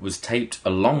show was taped a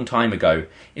long time ago.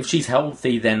 If she's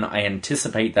healthy, then I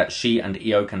anticipate that she and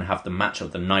Io can have the match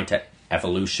of the night at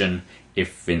Evolution,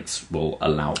 if Vince will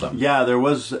allow them. Yeah, there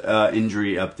was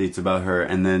injury updates about her,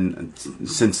 and then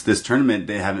since this tournament,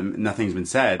 nothing's been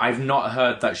said. I've not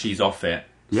heard that she's off it.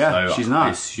 Yeah, so she's not.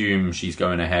 I assume she's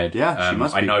going ahead. Yeah, she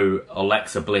must be. I know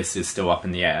Alexa Bliss is still up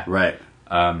in the air. Right.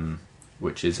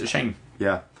 Which is a shame.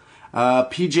 Yeah.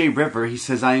 PJ River, he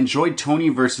says, I enjoyed Toni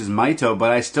versus Maito,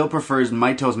 but I still prefer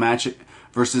Maito's match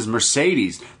versus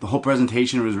Mercedes. The whole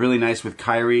presentation was really nice with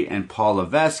Kairi and Paul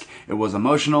Levesque. It was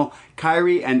emotional.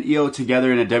 Kairi and Io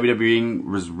together in a WWE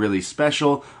ring was really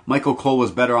special. Michael Cole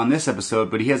was better on this episode,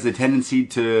 but he has the tendency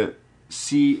to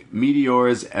see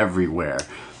meteors everywhere.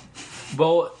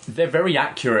 Well, they're very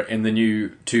accurate in the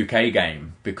new 2K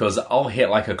game, because I'll hit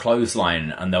like a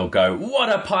clothesline and they'll go, what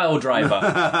a pile driver.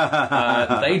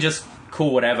 They just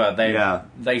call whatever.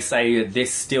 They say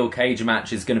this steel cage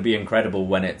match is going to be incredible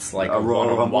when it's like a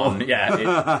one-on-one.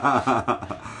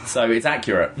 Yeah. So it's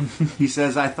accurate. He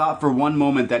says, I thought for one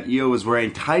moment that Io was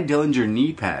wearing Ty Dillinger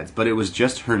knee pads, but it was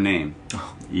just her name.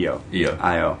 Io.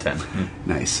 I-O. 10.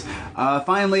 Nice.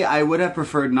 Finally, I would have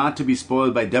preferred not to be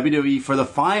spoiled by WWE for the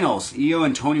finals. Io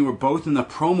and Toni were both in the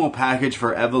promo package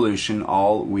for Evolution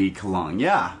all week long.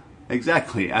 Yeah,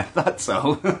 exactly. I thought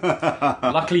so.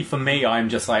 Luckily for me, I'm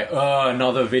just like,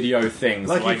 another video thing.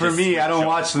 Lucky for me, I don't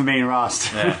watch the main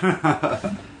roster.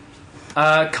 Yeah.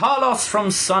 Carlos from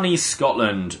sunny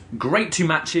Scotland. Great two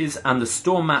matches, and the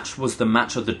Storm match was the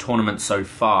match of the tournament so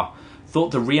far.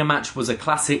 Thought the Rhea match was a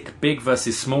classic, big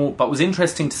versus small, but was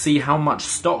interesting to see how much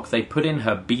stock they put in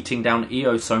her beating down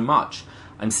Io so much.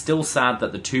 I'm still sad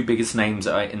that the two biggest names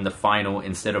are in the final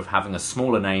instead of having a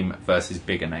smaller name versus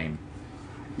bigger name.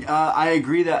 I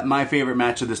agree that my favorite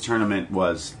match of this tournament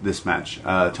was this match,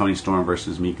 Toni Storm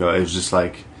versus Miko. It was just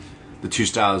like, the two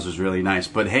styles was really nice.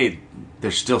 But hey,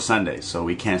 there's still Sunday, so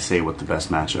we can't say what the best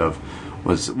match of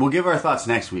was. We'll give our thoughts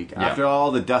next week. Yeah. After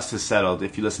all the dust has settled,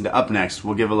 if you listen to Up Next,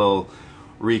 we'll give a little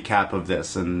recap of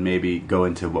this and maybe go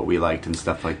into what we liked and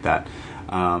stuff like that.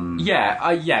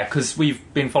 Because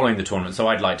we've been following the tournament, so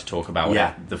I'd like to talk about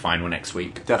the final next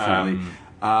week. Definitely.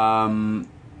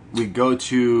 We go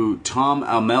to Tom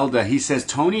Almelda. He says,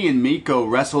 Tony and Miko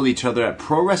wrestled each other at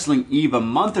Pro Wrestling Eve a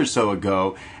month or so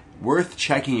ago. Worth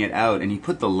checking it out. And he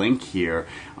put the link here.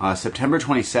 September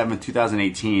 27th,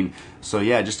 2018. So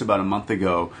yeah, just about a month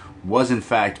ago, was in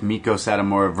fact Miko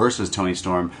Satomura versus Toni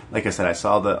Storm. Like I said, I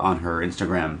saw that on her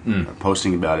Instagram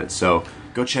posting about it. So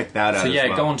go check that out. So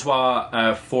yeah, go onto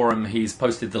our forum. He's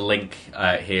posted the link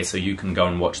here, so you can go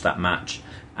and watch that match.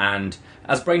 And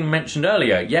as Braden mentioned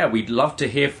earlier, we'd love to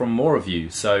hear from more of you.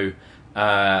 So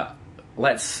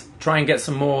let's try and get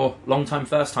some more long-time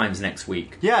first-times next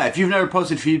week. Yeah, if you've never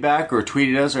posted feedback or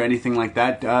tweeted us or anything like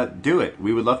that, do it.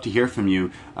 We would love to hear from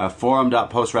you.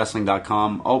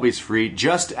 Forum.postwrestling.com, always free,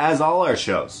 just as all our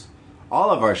shows. All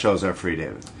of our shows are free,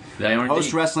 David. They are.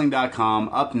 Postwrestling.com,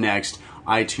 upNXT,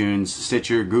 iTunes,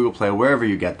 Stitcher, Google Play, wherever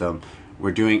you get them.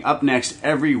 We're doing upNXT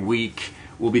every week.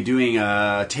 We'll be doing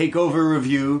a takeover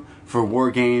review for War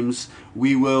Games.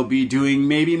 We will be doing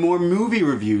maybe more movie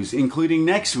reviews, including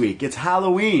next week. It's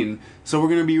Halloween, so we're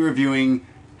going to be reviewing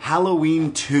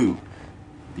Halloween 2.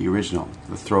 The original,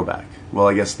 the throwback. Well,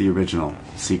 I guess the original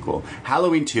sequel.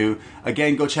 Halloween 2.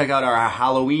 Again, go check out our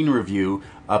Halloween review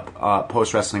up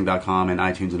postwrestling.com and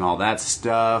iTunes and all that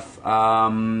stuff.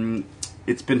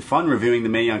 It's been fun reviewing the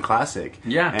Mae Young Classic.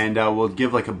 Yeah. And we'll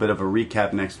give like a bit of a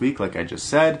recap next week, like I just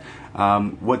said.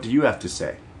 What do you have to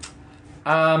say?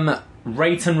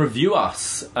 Rate and review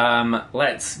us.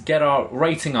 Let's get our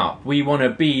rating up. We want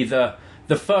to be the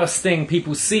first thing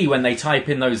people see when they type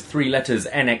in those 3 letters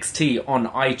NXT on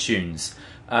iTunes.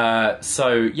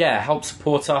 Help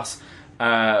support us.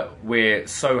 We're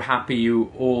so happy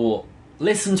you all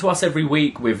listen to us every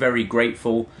week. We're very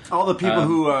grateful. All the people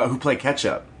who play catch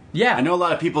up. Yeah. I know a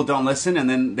lot of people don't listen, and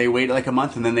then they wait like a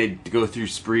month, and then they go through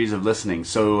sprees of listening.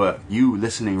 So you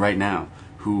listening right now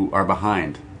who are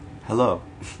behind, hello.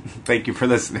 Thank you for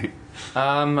listening.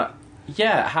 Have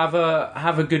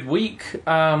a good week.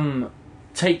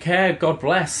 Take care. God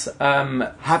bless.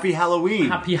 Happy Halloween.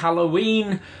 Happy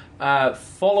Halloween.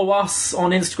 Follow us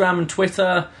on Instagram and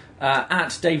Twitter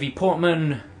at Davey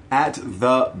Portman. At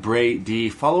the Brady.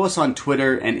 Follow us on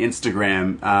Twitter and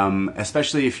Instagram,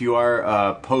 especially if you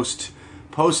are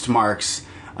postmarks,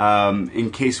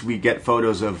 in case we get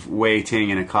photos of Wei Ting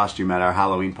in a costume at our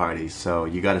Halloween party. So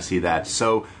you got to see that.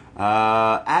 So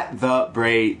at the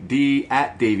Brady,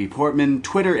 at Davey Portman,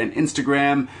 Twitter and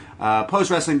Instagram,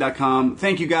 postwrestling.com.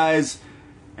 Thank you guys,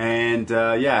 and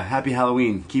happy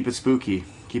Halloween. Keep it spooky.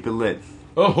 Keep it lit.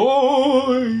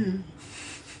 Ahoy!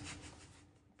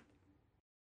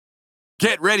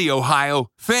 Get ready, Ohio.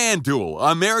 FanDuel,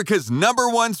 America's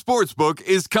 #1 sportsbook,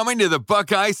 is coming to the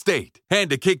Buckeye State. And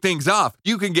to kick things off,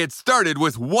 you can get started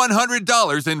with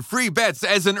 $100 in free bets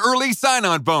as an early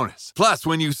sign-on bonus. Plus,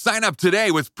 when you sign up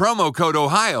today with promo code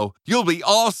OHIO, you'll be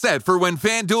all set for when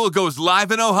FanDuel goes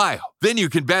live in Ohio. Then you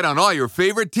can bet on all your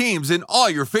favorite teams in all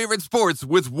your favorite sports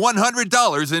with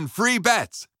 $100 in free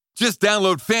bets. Just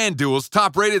download FanDuel's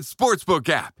top-rated sportsbook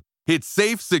app. It's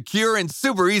safe, secure, and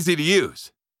super easy to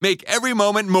use. Make every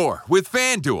moment more with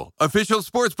FanDuel, official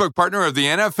sportsbook partner of the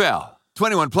NFL.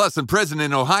 21 plus and present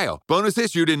in Ohio. Bonus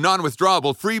issued in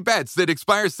non-withdrawable free bets that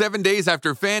expire 7 days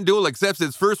after FanDuel accepts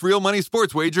its first real money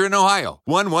sports wager in Ohio.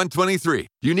 1/1/23.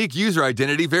 Unique user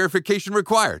identity verification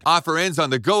required. Offer ends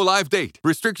on the go-live date.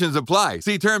 Restrictions apply.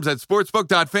 See terms at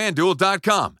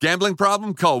sportsbook.fanduel.com. Gambling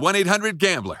problem? Call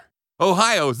 1-800-GAMBLER.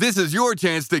 Ohio, this is your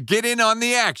chance to get in on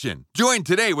the action. Join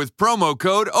today with promo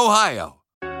code OHIO.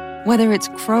 Whether it's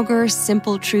Kroger's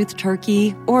Simple Truth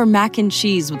Turkey or mac and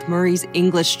cheese with Murray's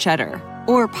English Cheddar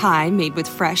or pie made with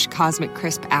fresh Cosmic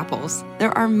Crisp apples,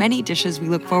 there are many dishes we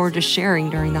look forward to sharing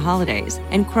during the holidays.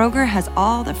 And Kroger has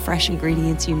all the fresh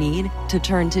ingredients you need to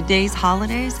turn today's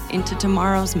holidays into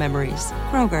tomorrow's memories.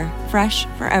 Kroger, fresh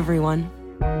for everyone.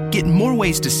 Get more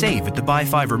ways to save at the Buy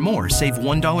 5 or More Save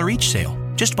 $1 each sale.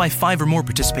 Just buy 5 or more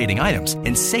participating items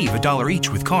and save $1 each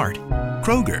with card.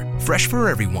 Kroger, fresh for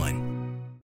everyone.